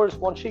lot worse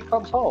once she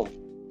comes home.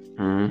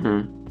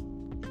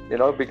 You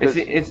know, because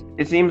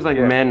it seems like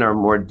men are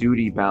more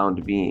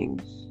duty-bound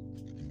beings.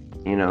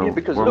 You know,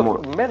 because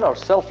men are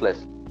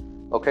selfless.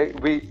 Okay,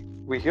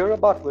 we hear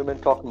about women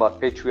talking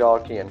about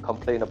patriarchy and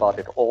complain about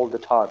it all the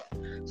time,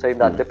 saying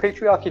that the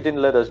patriarchy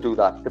didn't let us do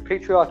that. The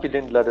patriarchy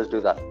didn't let us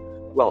do that.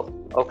 Well,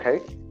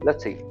 okay,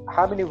 let's see.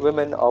 How many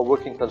women are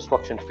working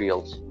construction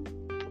fields?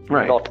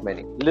 Right. Not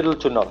many, little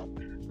to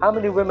none. How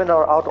many women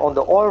are out on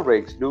the oil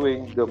rigs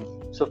doing the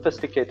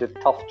sophisticated,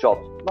 tough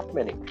jobs? Not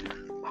many.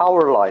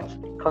 Power lines,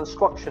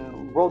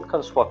 construction, road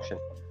construction,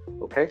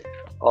 okay?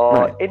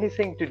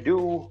 Anything to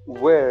do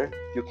where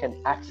you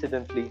can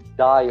accidentally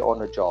die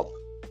on a job.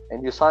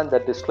 And you sign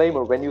that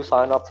disclaimer when you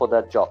sign up for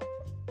that job.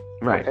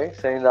 Right. Okay,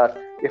 saying that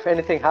if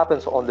anything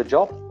happens on the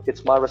job,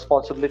 it's my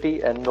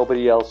responsibility and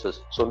nobody else's,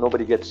 so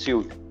nobody gets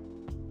sued.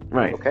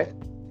 Right. Okay?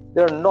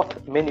 There are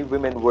not many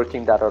women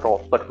working that at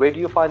all. But where do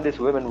you find these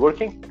women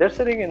working? They're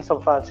sitting in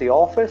some fancy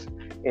office,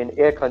 in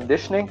air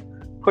conditioning,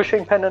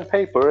 pushing pen and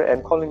paper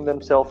and calling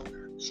themselves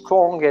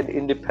strong and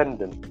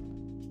independent.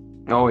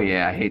 Oh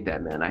yeah, I hate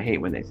that, man. I hate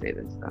when they say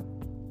that stuff.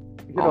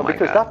 You Oh know, my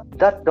because God.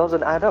 that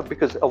doesn't add up.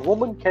 Because a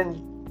woman can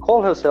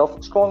call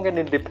herself strong and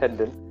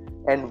independent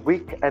and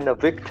weak and a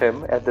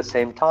victim at the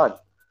same time.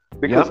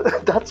 Because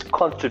Yep. that's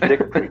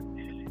contradictory.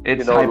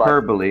 It's Like,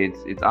 hyperbole.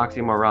 It's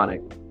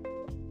oxymoronic.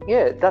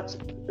 yeah, that's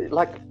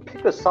like,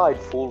 pick a side,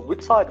 fool.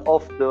 Which side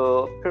of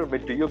the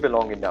pyramid do you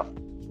belong in now?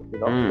 You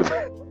know? Mm.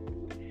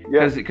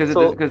 Yeah.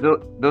 So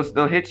Because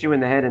they'll hit you in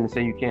the head and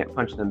say you can't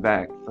punch them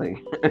back. Like,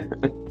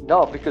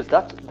 no, because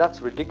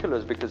that's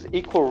ridiculous. Because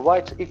equal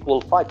rights,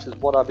 equal fights is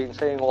what I've been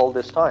saying all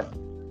this time.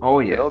 oh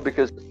You yeah, know,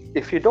 because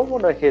if you don't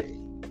want to hit,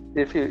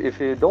 if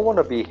you don't want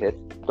to be hit,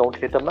 don't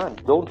hit a man.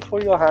 Don't throw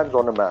your hands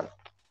on a man.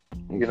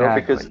 You know,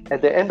 because exactly.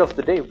 at the end of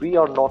the day, we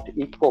are not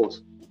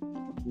equals.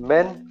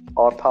 Men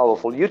are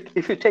powerful.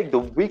 If you take the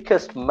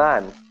weakest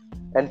man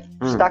and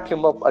Mm. stack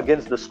him up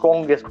against the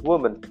strongest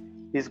woman,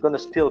 he's gonna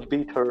still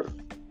beat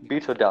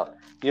her down.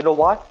 You know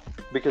why?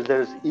 Because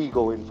there is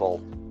ego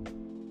involved.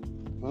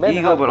 Men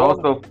Ego, have but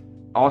gone,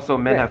 also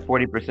men yeah, have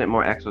 40%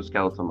 more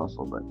exoskeletal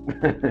muscle, but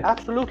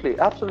absolutely,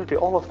 absolutely,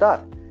 all of that.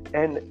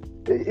 And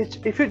it's,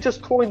 if you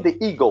just throw in the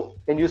ego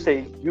and you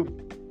say, you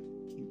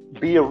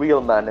be a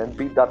real man and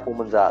beat that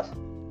woman's ass,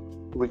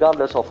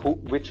 regardless of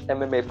which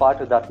MMA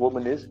fighter that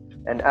woman is,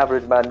 an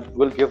average man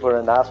will give her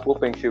an ass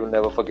whooping she will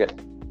never forget.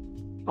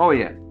 oh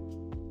yeah,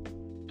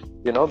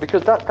 You know,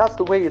 because that's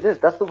the way it is.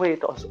 That's the way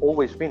it has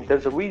always been.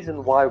 There's a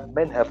reason why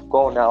men have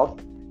gone out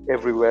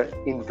everywhere,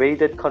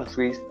 invaded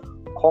countries,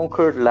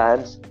 conquered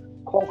lands,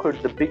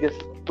 conquered the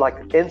biggest, like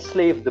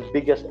enslaved the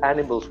biggest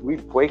animals. We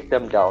break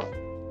them down.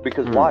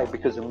 Because why? mm.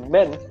 Because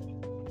men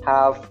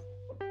have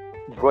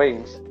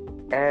brains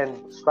and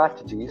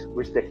strategies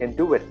which they can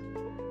do it.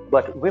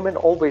 But women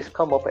always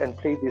come up and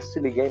play these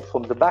silly games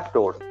from the back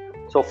door.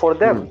 So for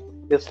them, Mm.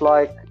 it's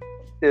like,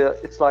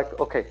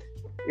 okay,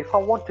 if I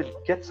want to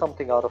get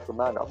something out of a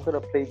man, I'm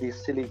gonna play these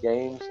silly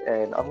games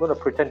and I'm gonna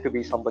pretend to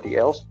be somebody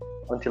else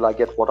until I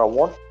get what I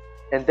want,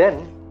 and then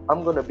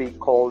I'm gonna be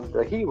called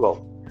a hero.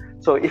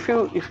 So if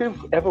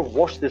you've ever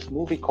watched this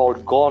movie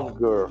called Gone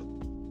Girl,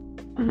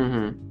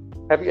 Hmm.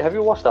 have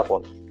you watched that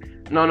one?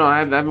 No, I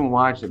haven't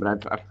watched it,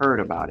 but I've heard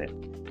about it.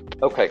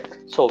 Okay,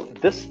 so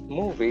this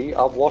movie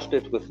I watched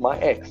it with my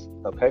ex.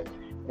 Okay,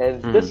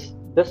 and Mm.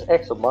 this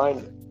ex of mine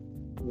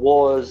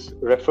was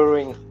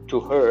referring to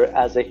her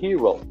as a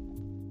hero.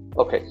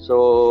 Okay,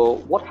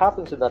 so what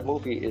happens in that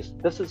movie is,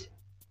 this is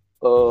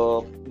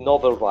a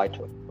novel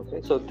writer.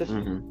 Okay, so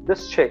Hmm.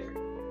 this chick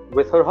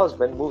with her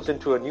husband moves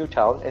into a new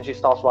town and she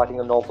starts writing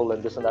a novel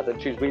and this and that,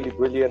 and she's really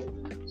brilliant,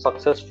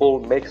 successful,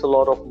 makes a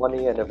lot of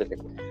money and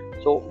everything.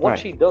 So what Right.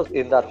 she does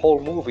in that whole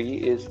movie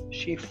is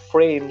she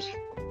frames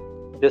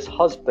this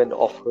husband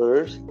of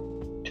hers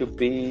to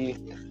be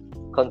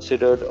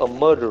considered a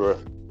murderer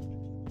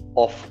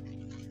of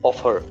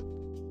her.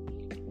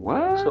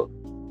 What? So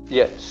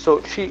yeah,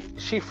 so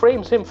she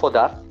frames him for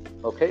that.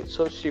 Okay,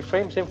 so she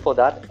frames him for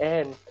that,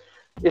 and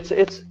it's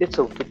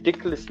a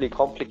ridiculously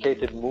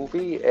complicated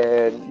movie,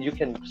 and you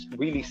can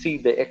really see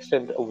the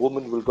extent a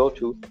woman will go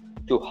to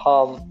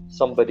harm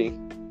somebody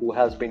who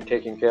has been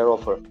taking care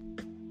of her.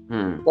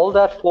 Hmm. All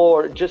that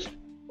for just,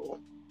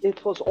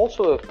 it was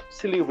also a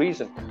silly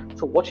reason.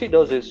 So what she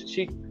does is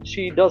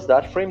she does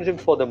that, frames him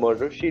for the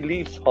murder. She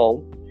leaves home,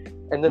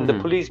 and then the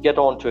Mhm. police get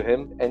on to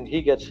him, and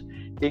he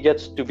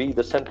gets to be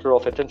the center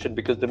of attention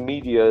because the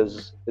media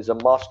is a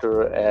master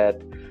at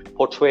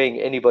portraying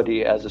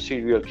anybody as a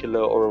serial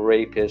killer or a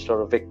rapist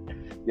or a victim,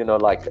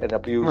 like an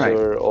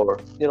abuser, or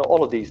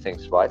all of these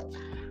things, right?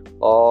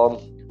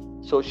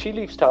 So she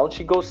leaves town.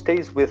 She goes,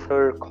 stays with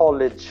her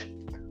college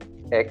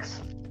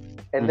ex,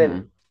 and then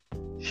Mhm.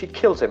 she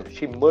kills him.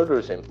 She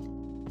murders him.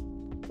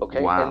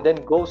 Okay, Wow. and then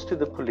goes to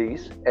the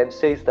police and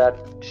says that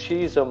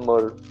she's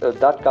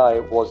that guy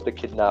was the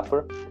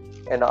kidnapper,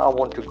 and I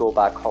want to go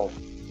back home.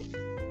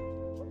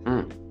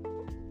 Mm.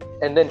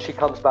 And then she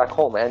comes back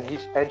home, and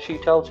she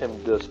tells him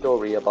the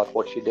story about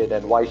what she did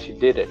and why she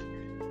did it.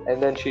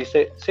 And then she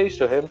says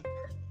to him,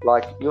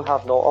 like, you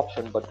have no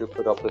option but to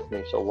put up with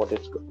me. So what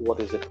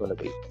is it going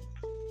to be?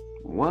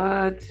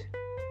 What?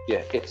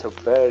 Yeah, it's a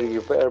very,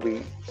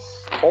 very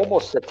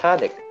almost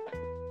satanic,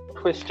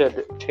 twisted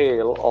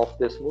tale of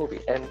this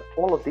movie, and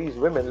all of these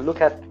women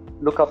look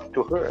up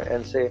to her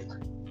and say,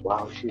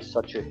 wow, she's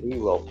such a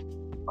hero.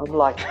 I'm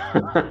like,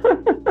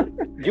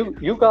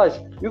 you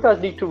guys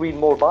need to read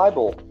more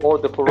Bible or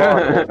the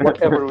Quran or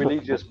whatever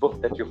religious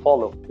book that you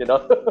follow.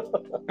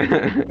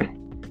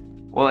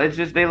 Well, it's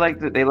just they like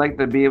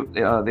to be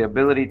the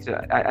ability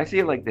to. I see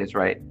it like this,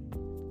 right?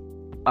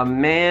 A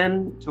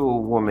man to a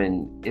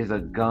woman is a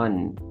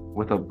gun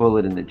with a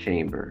bullet in the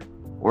chamber,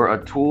 or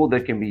a tool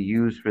that can be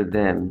used for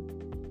them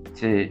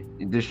to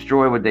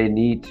destroy what they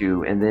need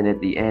to, and then at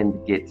the end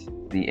get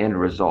the end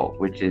result,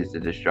 which is the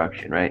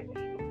destruction, right?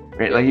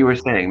 Right, like you were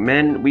saying,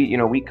 men,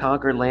 we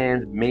conquer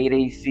lands, made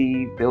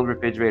AC, build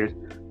refrigerators,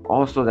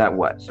 also that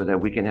what? So that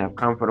we can have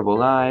comfortable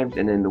lives,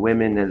 and then the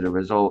women, as a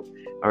result,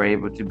 are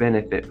able to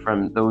benefit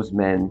from those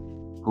men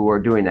who are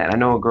doing that. I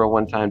know a girl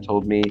one time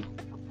told me,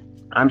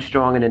 I'm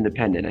strong and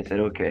independent. I said,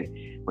 okay,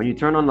 when you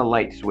turn on the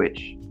light switch,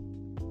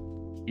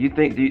 you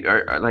think,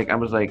 like, I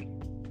was like,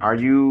 are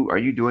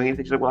you doing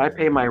anything? She's like, well, I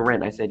pay my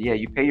rent. I said, yeah,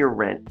 you pay your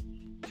rent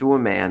to a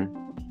man.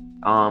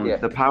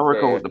 The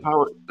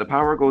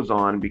power goes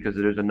on because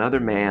there's another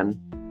man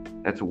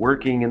that's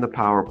working in the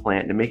power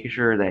plant and making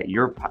sure that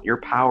your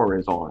power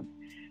is on.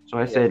 So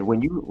I said,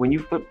 when you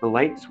flip the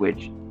light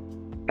switch,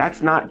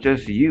 that's not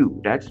just you.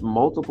 That's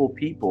multiple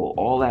people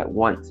all at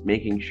once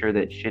making sure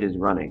that shit is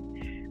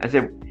running. I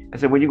said,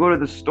 when you go to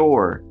the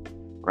store,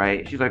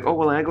 right? She's like, oh,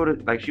 well, I go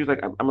to, like, she was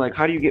like, I'm like,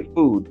 how do you get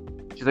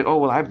food? She's like, oh,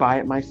 well, I buy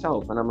it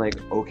myself. And I'm like,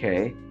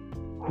 okay,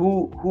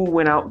 who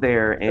went out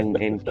there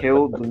and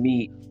killed the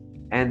meat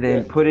and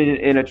then put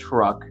it in a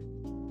truck?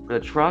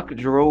 The truck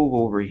drove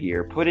over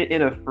here, put it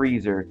in a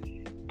freezer,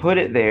 put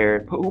it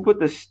there. Who put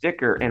the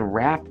sticker and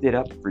wrapped it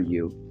up for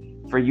you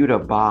to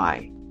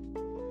buy?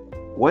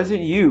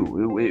 Wasn't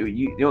you?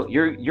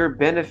 You're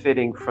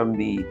benefiting from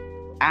the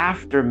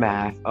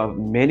aftermath of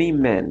many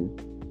men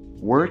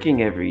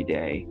working every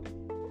day,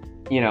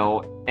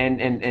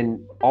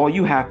 and all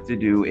you have to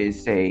do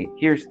is say,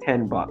 here's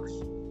 $10,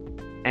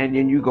 and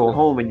then you go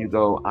home and you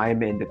go,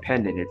 I'm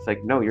independent. It's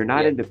like, no, you're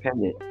not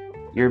independent.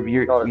 You're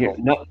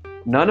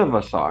none of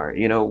us are.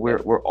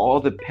 We're all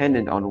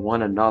dependent on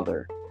one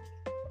another.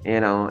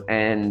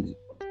 And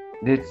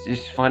it's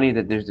just funny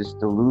that there's this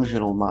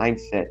delusional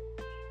mindset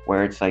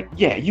where it's like,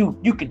 yeah,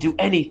 you could do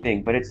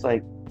anything, but it's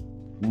like,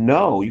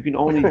 no, you can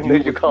only do. No,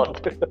 you can't.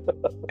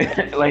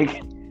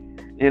 Like,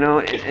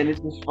 and it's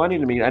just funny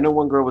to me. I know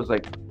one girl was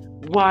like,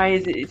 why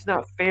is it's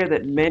not fair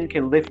that men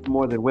can lift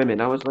more than women?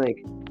 I was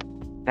like,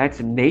 that's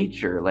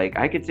nature. Like,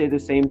 I could say the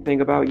same thing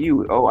about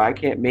you. Oh, I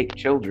can't make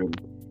children,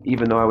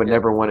 even though I would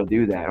never want to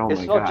do that. Oh,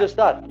 it's my not God. just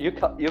that. You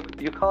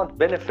can't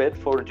benefit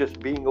for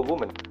just being a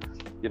woman.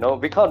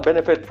 We can't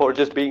benefit for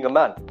just being a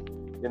man.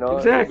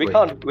 Exactly.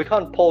 We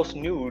can't post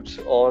nudes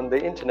on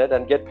the internet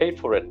and get paid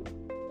for it.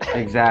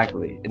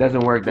 Exactly. It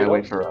doesn't work that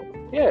way for us.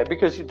 Yeah,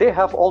 because they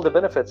have all the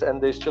benefits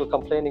and they're still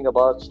complaining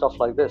about stuff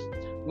like this.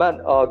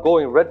 Man,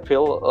 going red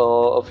pill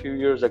a few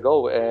years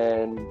ago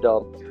and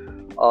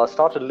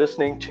started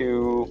listening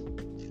to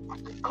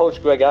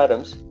Coach Greg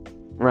Adams.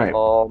 Right.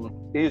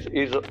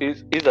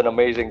 He's an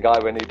amazing guy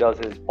when he does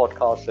his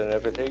podcasts and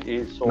everything.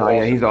 He's so awesome.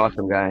 Yeah, he's an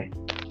awesome guy.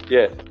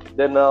 Yeah.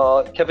 Then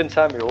Kevin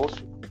Samuels,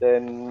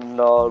 then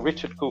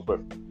Richard Cooper.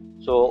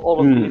 So all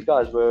of these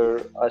guys,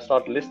 where I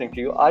started listening to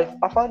you, I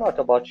found out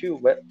about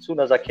you as soon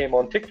as I came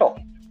on TikTok.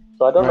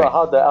 So I don't know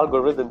how the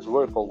algorithms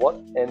work or what.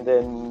 And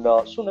then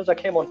as soon as I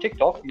came on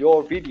TikTok,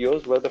 your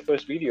videos were the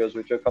first videos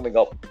which were coming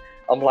up.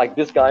 I'm like,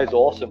 this guy is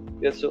awesome.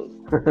 Yeah, so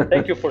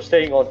thank you for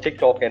staying on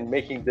TikTok and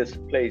making this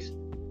place.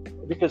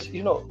 Because,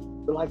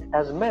 like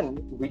as men,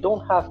 we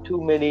don't have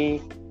too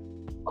many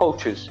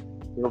coaches.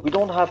 We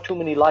don't have too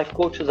many life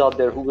coaches out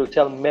there who will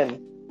tell men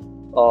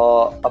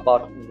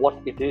about what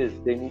it is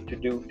they need to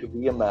do to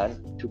be a man,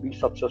 to be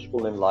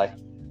successful in life,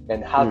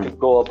 and how to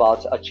go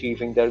about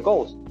achieving their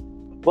goals.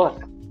 But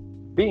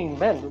being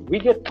men, we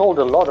get told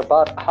a lot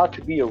about how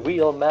to be a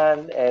real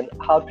man and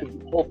how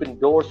to open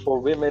doors for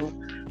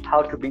women,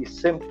 how to be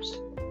simps,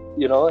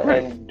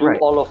 and do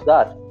all of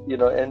that,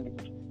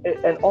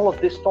 and all of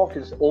this talk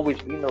has always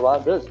been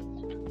around us.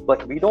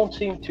 But we don't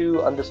seem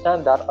to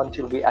understand that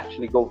until we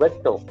actually go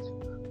red pill.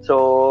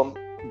 So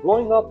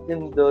growing up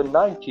in the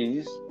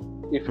 90s,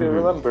 if you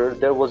remember,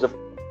 there was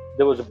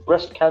a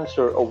breast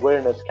cancer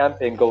awareness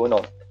campaign going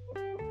on.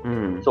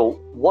 So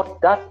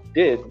what that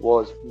did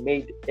was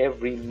made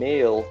every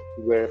male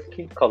wear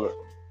pink color.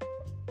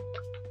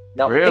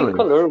 Now, pink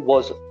color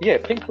was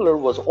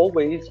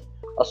always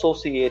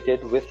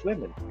associated with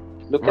women.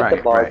 Look at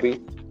the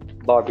Barbie.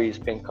 Barbie is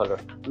pink color.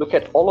 Look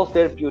at all of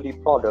their beauty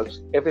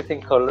products.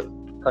 Everything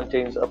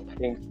contains a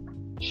pink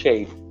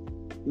shade.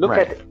 Look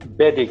at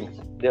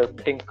bedding. They're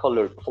pink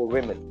colored for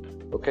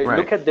women. Okay.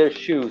 Look at their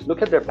shoes.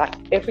 Look at their back.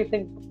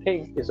 Everything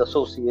pink is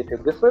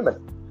associated with women.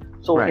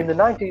 So in the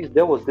 90s,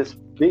 there was this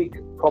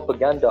big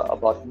propaganda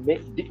about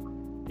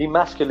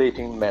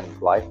demasculating men,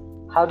 right?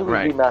 How do we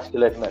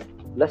demasculate men?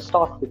 Let's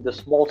start with the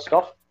small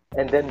stuff,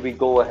 and then we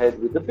go ahead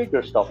with the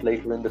bigger stuff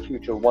later in the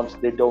future once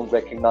they don't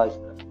recognize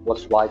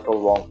what's right or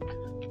wrong.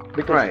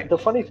 Because the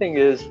funny thing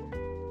is,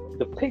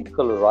 the pink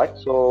color, right?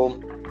 So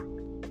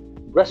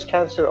breast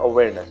cancer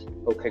awareness.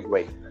 Okay,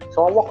 great.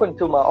 So I walk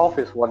into my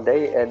office one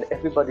day and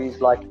everybody's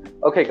like,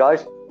 okay,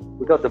 guys,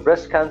 we got the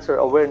breast cancer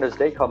awareness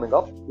day coming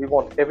up. We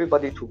want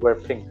everybody to wear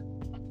pink.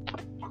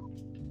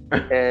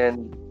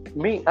 And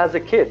me as a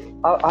kid,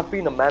 I've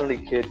been a manly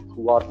kid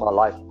throughout my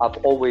life. I've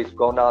always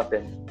gone out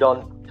and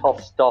done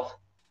tough stuff.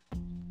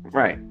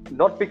 Right.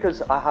 Not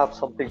because I have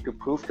something to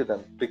prove to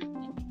them.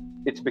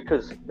 It's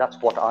because that's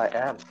what I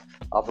am.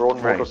 I've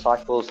rode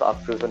motorcycles,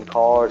 I've driven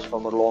cars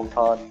from a long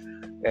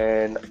time,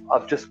 and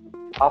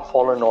I've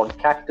fallen on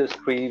cactus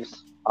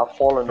trees, I've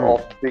fallen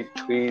off big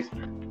trees,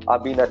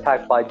 I've been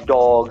attacked by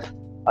dogs,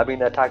 I've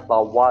been attacked by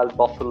wild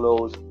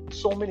buffaloes,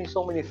 so many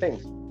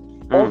things.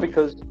 All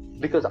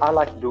because I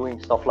like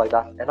doing stuff like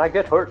that, and I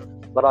get hurt,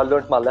 but I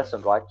learned my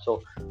lesson, right?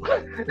 So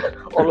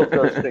all of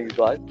those things,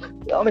 right?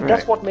 I mean,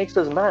 that's what makes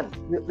us man.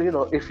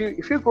 If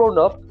you've grown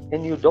up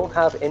and you don't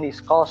have any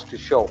scars to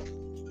show,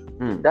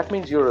 that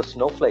means you're a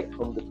snowflake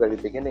from the very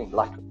beginning.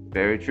 Like,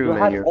 Very true, you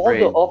man. had You're all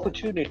afraid. the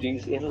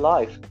opportunities in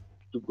life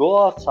to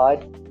go outside,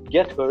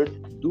 get hurt,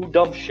 do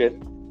dumb shit,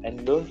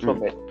 and learn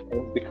from it,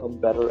 and become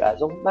better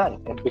as a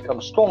man, and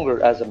become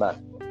stronger as a man.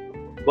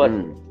 But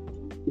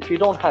if you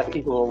don't have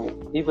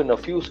even a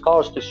few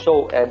scars to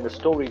show and a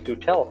story to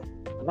tell,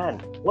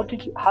 man,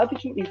 how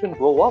did you even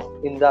grow up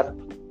in that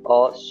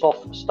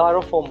soft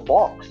styrofoam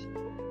box?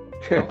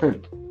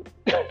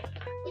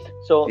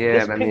 So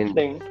this pink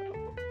thing.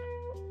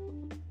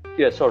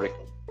 Yeah, sorry.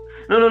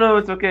 No,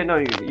 it's okay. No,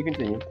 you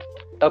continue.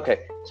 Okay,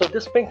 so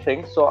this pink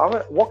thing. So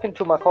I walk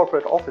into my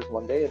corporate office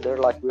one day, and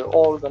they're like, "We're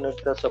all gonna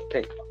dress up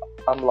pink."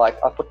 I'm like,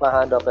 I put my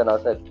hand up and I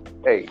said,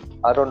 "Hey,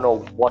 I don't know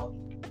what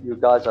you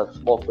guys have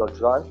smoked or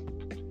drunk.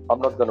 I'm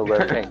not gonna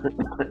wear pink."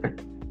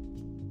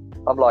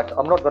 I'm like,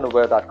 I'm not gonna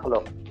wear that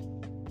color.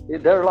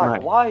 They're like,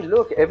 Right. "Why?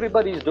 Look,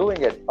 everybody's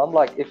doing it." I'm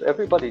like, if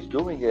everybody's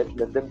doing it,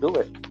 let them do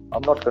it.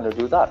 I'm not gonna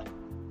do that.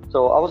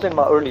 So I was in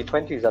my early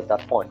 20s at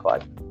that point,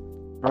 right?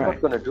 I'm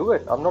not gonna do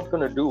it. I'm not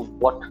gonna do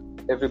what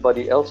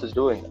everybody else is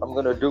doing. I'm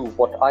gonna do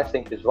what I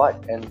think is right.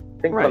 And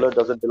pink color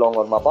doesn't belong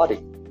on my body,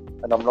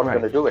 and I'm not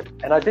gonna do it.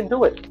 And I didn't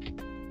do it.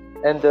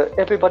 And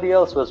everybody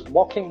else was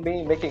mocking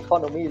me, making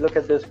fun of me. Look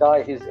at this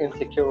guy; he's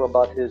insecure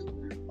about his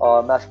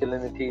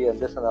masculinity and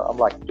this and that. I'm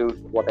like, dude,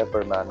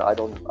 whatever, man. I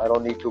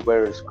don't need to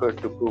wear a skirt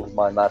to prove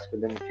my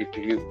masculinity to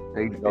you.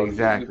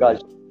 Exactly.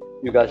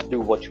 You guys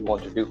do what you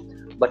want to do.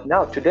 But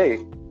now today,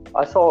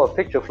 I saw a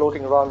picture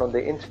floating around on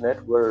the internet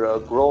where a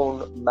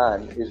grown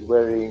man is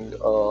wearing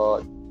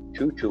a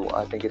tutu.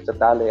 I think it's a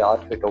ballet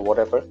outfit or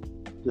whatever,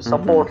 to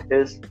support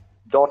his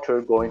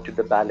daughter going to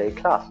the ballet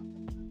class.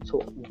 So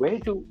where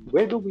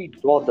do we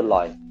draw the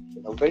line?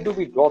 Where do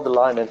we draw the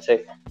line and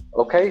say,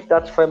 okay,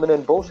 that's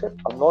feminine bullshit.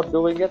 I'm not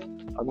doing it.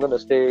 I'm gonna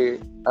stay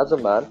as a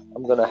man.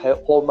 I'm gonna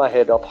hold my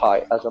head up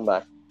high as a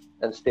man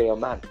and stay a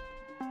man.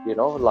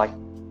 Like.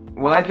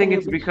 Well, I think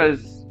it's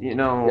because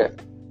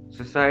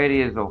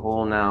society as a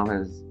whole now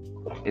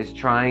is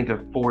trying to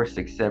force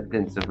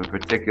acceptance of a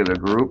particular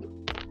group.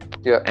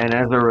 Yeah. And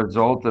as a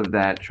result of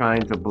that,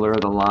 trying to blur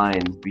the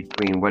lines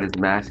between what is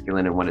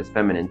masculine and what is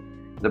feminine.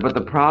 But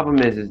the problem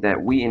is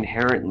that we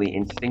inherently,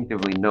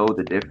 instinctively know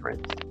the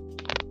difference.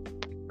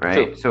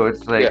 Right? True. So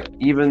it's like,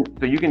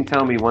 so you can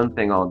tell me one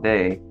thing all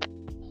day,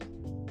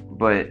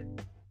 but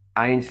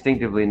I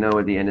instinctively know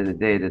at the end of the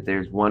day that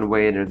there's one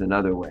way and there's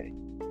another way.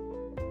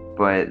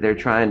 But they're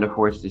trying to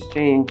force this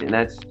change, and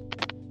that's,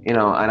 and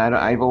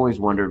I've always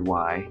wondered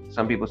why.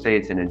 Some people say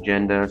it's an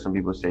agenda. Some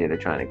people say they're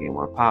trying to gain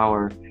more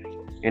power,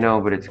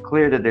 but it's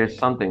clear that there's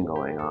something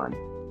going on,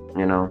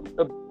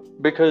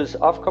 Because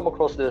I've come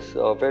across this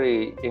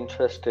very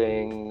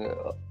interesting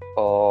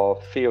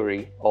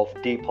theory of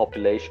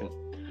depopulation.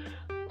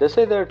 They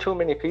say there are too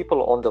many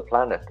people on the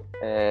planet,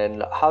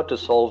 and how to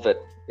solve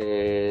it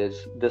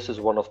this is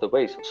one of the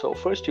ways. So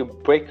first you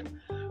break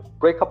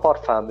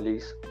apart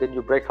families, then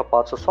you break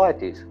apart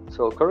societies.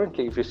 So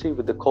currently, if you see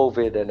with the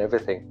COVID and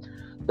everything,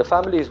 the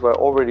families were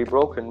already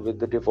broken with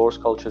the divorce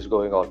cultures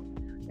going on.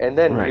 And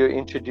then you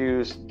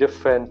introduce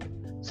different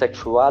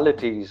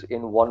sexualities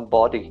in one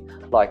body.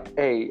 Like,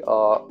 hey,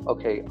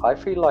 okay, I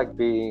feel like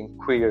being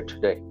queer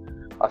today.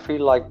 I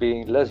feel like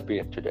being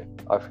lesbian today.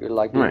 I feel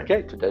like being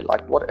gay today.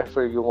 Like,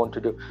 whatever you want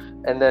to do.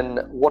 And then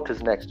what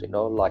is next?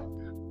 Like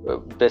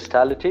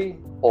bestiality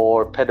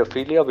or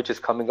pedophilia, which is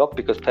coming up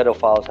because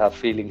pedophiles have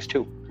feelings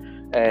too.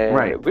 And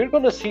we're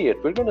going to see it.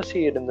 We're going to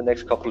see it in the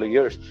next couple of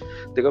years.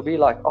 They're going to be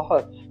like,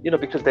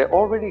 because they're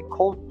already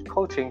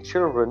coaching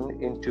children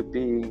into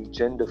being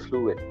gender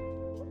fluid.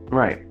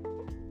 Right.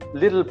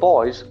 Little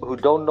boys who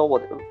don't know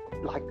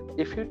like,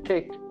 if you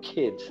take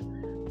kids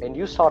and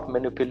you start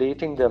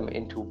manipulating them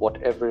into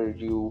whatever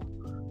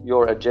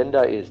your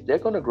agenda is, they're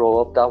going to grow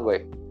up that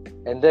way.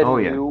 And then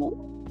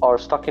you are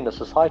stuck in a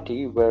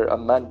society where a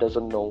man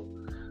doesn't know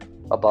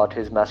about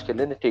his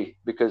masculinity,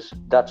 because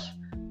that's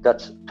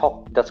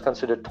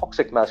considered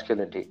toxic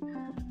masculinity.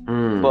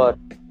 But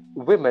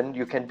women,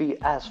 you can be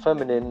as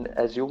feminine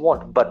as you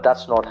want, but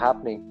that's not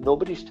happening.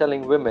 Nobody's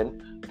telling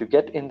women to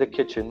get in the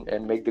kitchen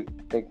and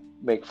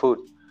make food.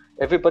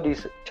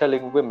 Everybody's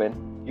telling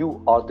women,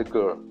 you are the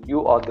girl,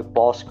 you are the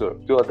boss girl,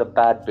 you are the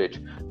bad bitch,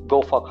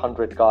 go fuck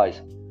 100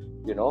 guys.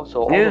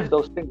 So all of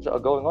those things are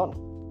going on.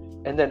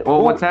 And then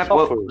what's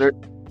happening?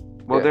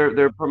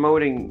 They're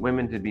promoting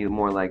women to be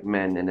more like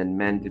men, and then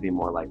men to be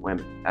more like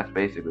women. That's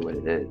basically what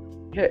it is.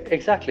 Yeah,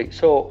 exactly.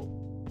 So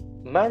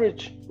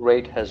marriage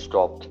rate has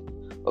dropped.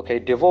 Okay,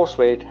 divorce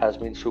rate has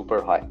been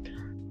super high.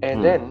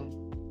 And then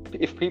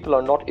if people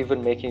are not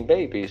even making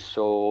babies,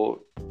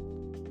 so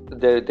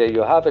there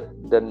you have it,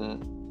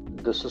 then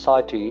the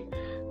society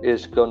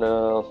is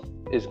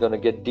gonna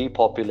get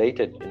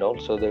depopulated,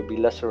 so there'll be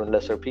lesser and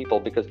lesser people,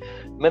 because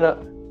men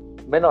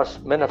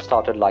have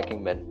started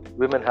liking men,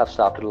 women have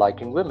started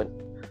liking women.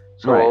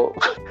 So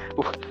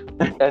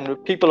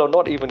and people are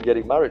not even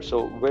getting married.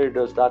 So where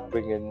does that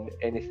bring in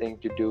anything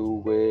to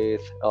do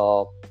with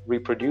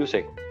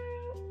reproducing?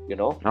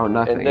 Oh,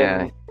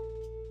 nothing.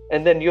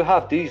 And then you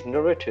have these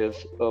narratives,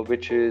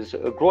 which is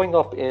growing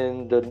up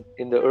in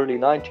the early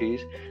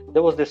 90s.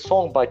 There was this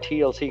song by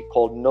TLC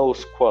called "No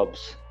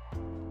Scrubs."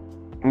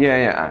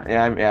 Yeah,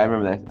 I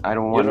remember that. I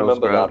don't You want no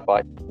remember scrub. that,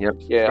 right? Yep.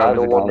 Yeah, Scrub I is a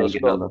don't guy want that no ain't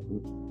getting scrub. nothing.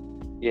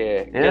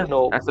 Yeah, Yeah, get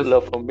no that's just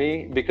love from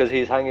me because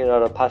he's hanging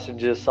out a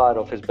passenger side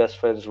of his best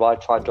friend's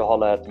ride trying to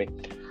holler at me.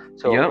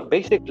 So Yep.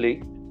 basically,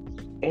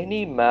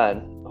 any man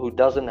who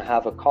doesn't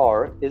have a car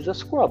is a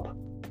scrub.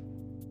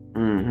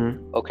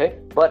 Okay,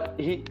 but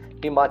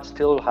he might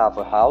still have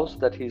a house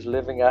that he's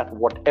living at,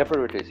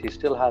 whatever it is. He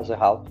still has a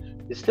house,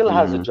 he still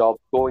has a job,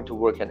 going to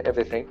work and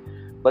everything.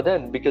 But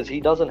then because he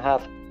doesn't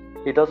have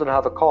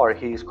a car,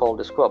 he's called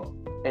a scrub.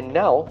 And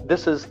now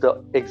this is the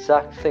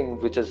exact thing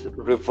which is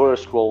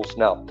reverse roles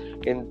now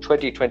in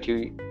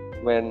 2020,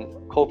 when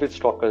COVID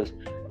struck us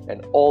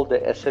and all the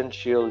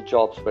essential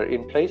jobs were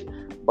in place,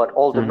 but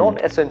all the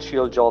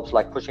non-essential jobs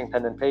like pushing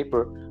pen and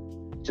paper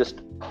just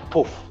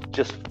poof,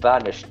 just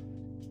vanished.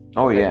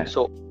 Oh yeah.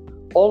 So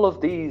all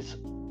of these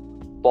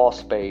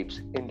boss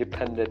babes,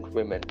 independent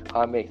women,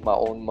 I make my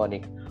own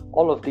money,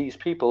 all of these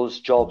people's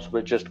jobs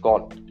were just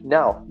gone.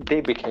 Now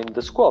they became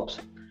the scrubs,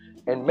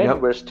 and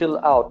men were still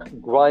out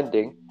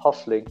grinding,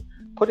 hustling,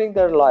 putting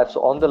their lives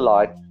on the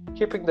line,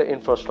 keeping the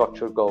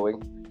infrastructure going,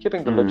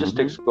 keeping the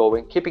logistics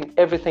going, keeping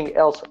everything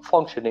else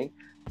functioning,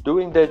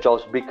 doing their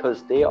jobs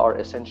because they are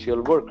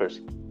essential workers.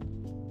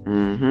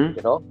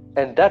 You know,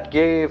 and that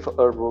gave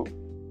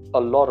a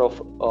lot of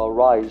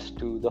rise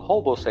to the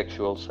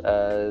homosexuals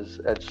as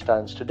it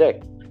stands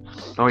today.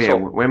 Oh yeah, So,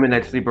 women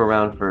that sleep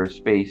around for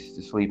space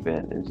to sleep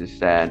in. It's just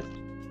sad.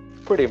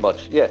 pretty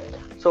much, yeah.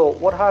 So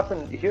what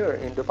happened here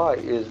in Dubai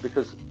is,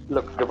 because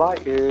look, Dubai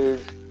is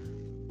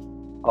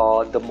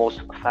the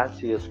most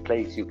fanciest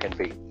place you can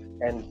be,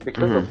 and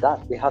because of that,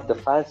 we have the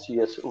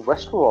fanciest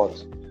restaurants,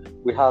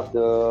 we have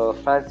the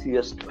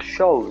fanciest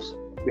shows,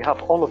 we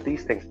have all of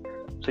these things.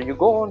 So you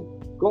go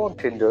on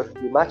Tinder,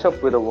 you match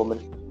up with a woman.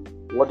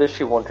 What does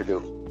she want to do?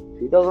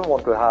 She doesn't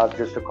want to have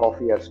just a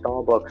coffee at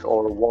Starbucks or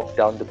walk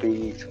down the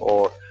beach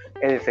or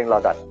anything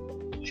like that.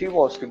 She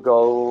wants to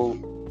go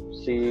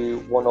see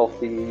one of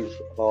these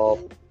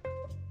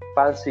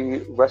fancy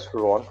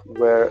restaurants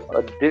where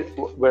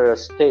a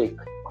steak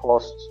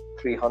costs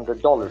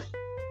 $300.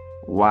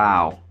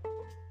 Wow.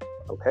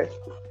 Okay,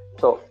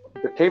 so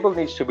the table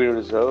needs to be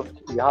reserved.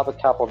 You have a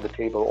cap on the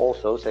table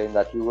also saying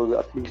that you will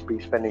at least be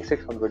spending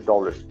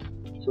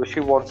 $600. So she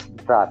wants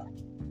that.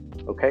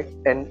 Okay,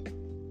 and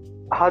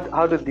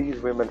how do these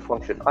women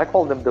function? I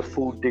call them the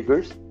food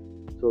diggers.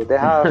 So they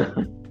have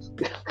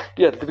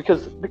yeah,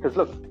 because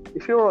look,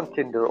 if you're on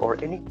Tinder or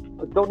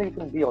don't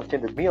even be on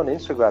Tinder, be on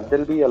Instagram,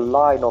 there'll be a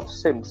line of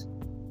Sims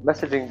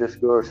messaging this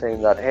girl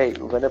saying that, hey,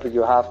 whenever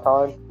you have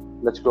time,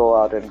 let's go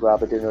out and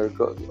grab a dinner,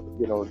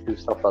 do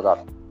stuff like that.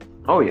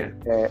 Oh yeah.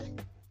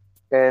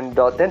 And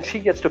then she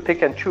gets to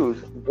pick and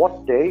choose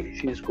what day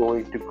she's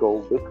going to go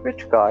with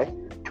which guy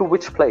to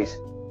which place.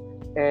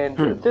 And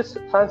this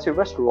fancy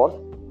restaurant,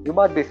 you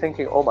might be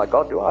thinking, oh my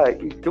God, do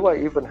I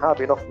even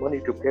have enough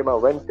money to pay my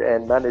rent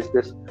and manage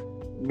this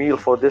meal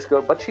for this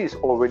girl? But she's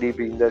already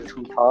been there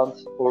 2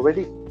 times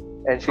already,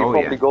 and she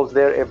probably goes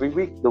there every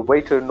week. The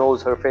waiter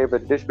knows her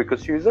favorite dish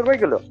because she's a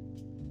regular.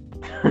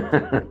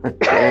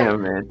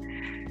 Damn,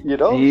 man. You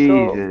know,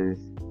 Jesus.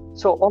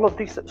 so all of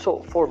these.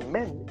 So for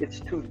men, it's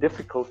too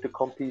difficult to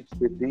compete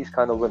with these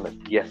kind of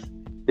women. Yes,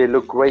 they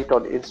look great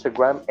on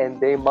Instagram, and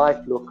they might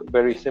look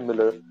very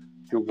similar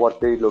to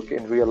what they look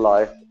in real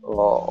life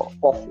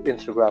off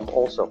Instagram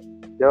also.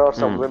 There are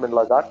some women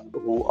like that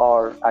who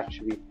are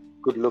actually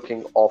good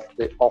looking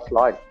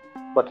offline,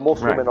 but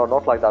most women are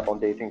not like that on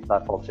dating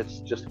platforms. It's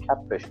just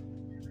catfish.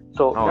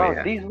 So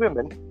these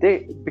women,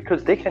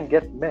 because they can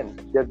get men,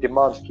 their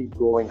demands keep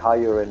going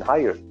higher and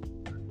higher.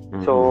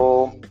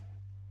 So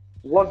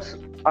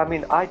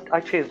I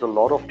chased a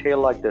lot of tail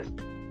like this,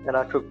 and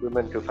I took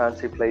women to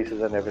fancy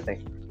places and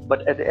everything.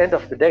 But at the end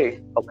of the day,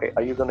 okay,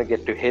 are you going to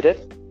get to hit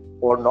it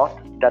or not?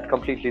 That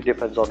completely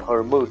depends on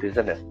her mood,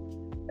 isn't it?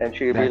 And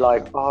she'll be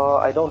like,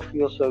 I don't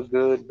feel so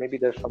good. Maybe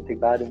there's something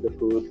bad in the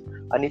food.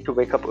 I need to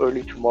wake up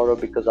early tomorrow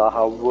because I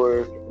have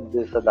work and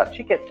this and that.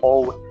 She gets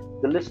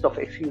the list of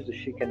excuses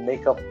she can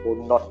make up for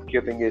not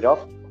giving it up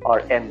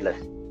are endless.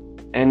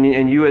 And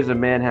you as a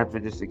man have to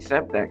just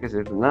accept that, because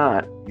if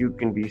not, you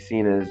can be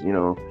seen as,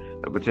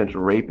 a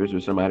potential rapist or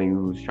somebody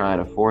who's trying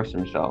to force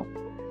himself.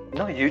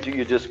 No, you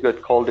just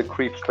get called a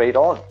creep straight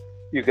on.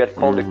 You get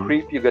called a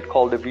creep, you get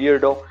called a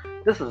weirdo.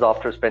 This is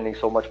after spending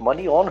so much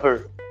money on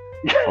her.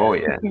 Oh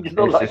yeah.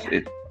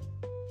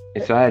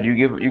 It's sad. You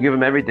give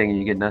them everything and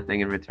you get nothing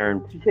in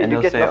return. Yeah, and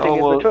you get nothing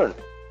in return.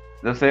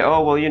 They'll say,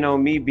 oh well,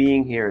 me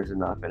being here is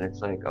enough, and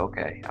it's like,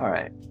 okay, all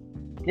right.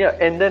 Yeah,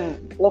 and then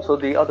also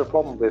the other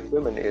problem with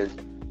women is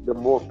the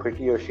more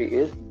prettier she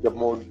is, the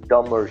more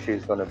dumber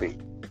she's gonna be.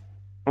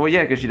 Well,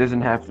 yeah, because she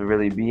doesn't have to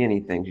really be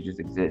anything; she just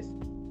exists.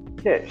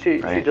 Yeah, she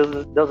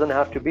doesn't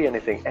have to be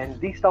anything, and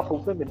these type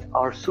of women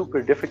are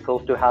super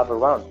difficult to have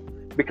around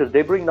because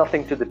they bring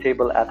nothing to the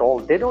table at all.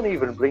 They don't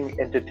even bring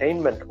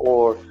entertainment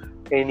or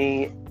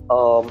any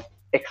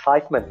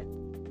excitement,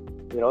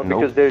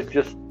 because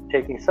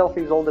taking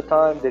selfies all the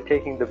time. They're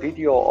taking the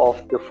video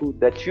of the food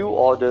that you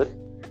ordered,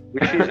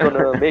 which she's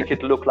gonna make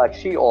it look like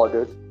she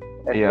ordered,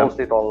 and post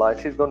it online.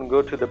 She's gonna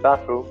go to the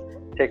bathroom,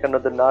 take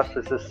another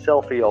narcissist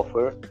selfie of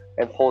her,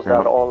 and post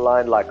that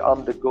online like,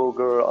 I'm the go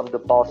girl, I'm the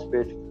boss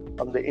bitch,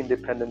 I'm the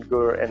independent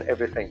girl, and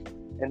everything.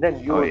 And then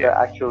you're the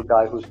actual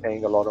guy who's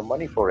paying a lot of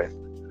money for it.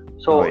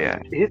 So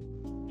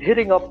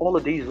hitting up all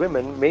of these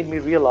women made me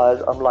realize,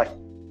 I'm like,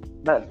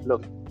 man,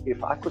 look,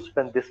 if I could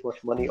spend this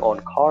much money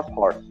on car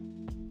parts,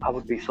 I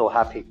would be so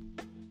happy.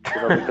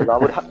 You know, because I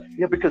would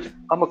because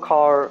I'm a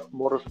car,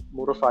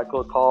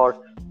 motorcycle, car,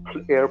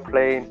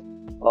 airplane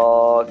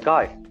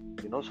guy.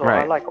 You know, so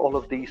I like all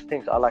of these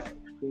things. I like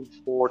extreme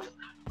sports.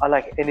 I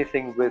like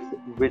anything with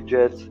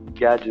widgets,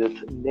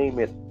 gadgets, name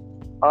it.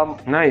 I'm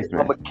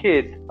a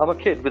kid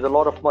with a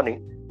lot of money,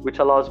 which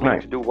allows me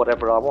to do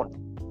whatever I want.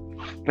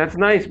 That's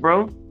nice,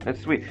 bro.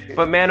 That's sweet.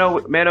 But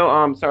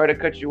Mano, sorry to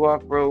cut you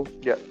off, bro.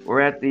 Yeah.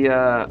 We're at the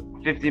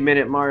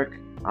 50-minute mark.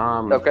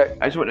 Okay.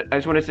 I just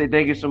want to say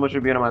thank you so much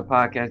for being on my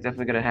podcast.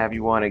 Definitely gonna have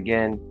you on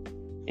again.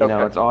 You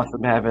know, it's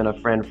awesome having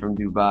a friend from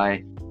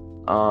Dubai.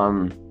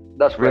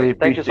 That's great. Really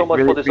thank you so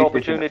much for this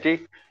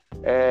opportunity.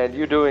 And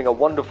you're doing a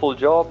wonderful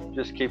job.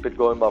 Just keep it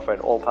going, my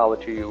friend. All power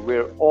to you.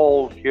 We're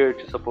all here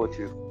to support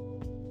you.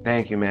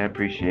 Thank you, man.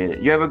 Appreciate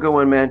it. You have a good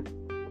one, man.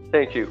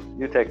 Thank you.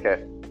 You take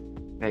care.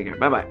 Take care.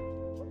 Bye-bye.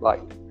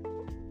 Bye.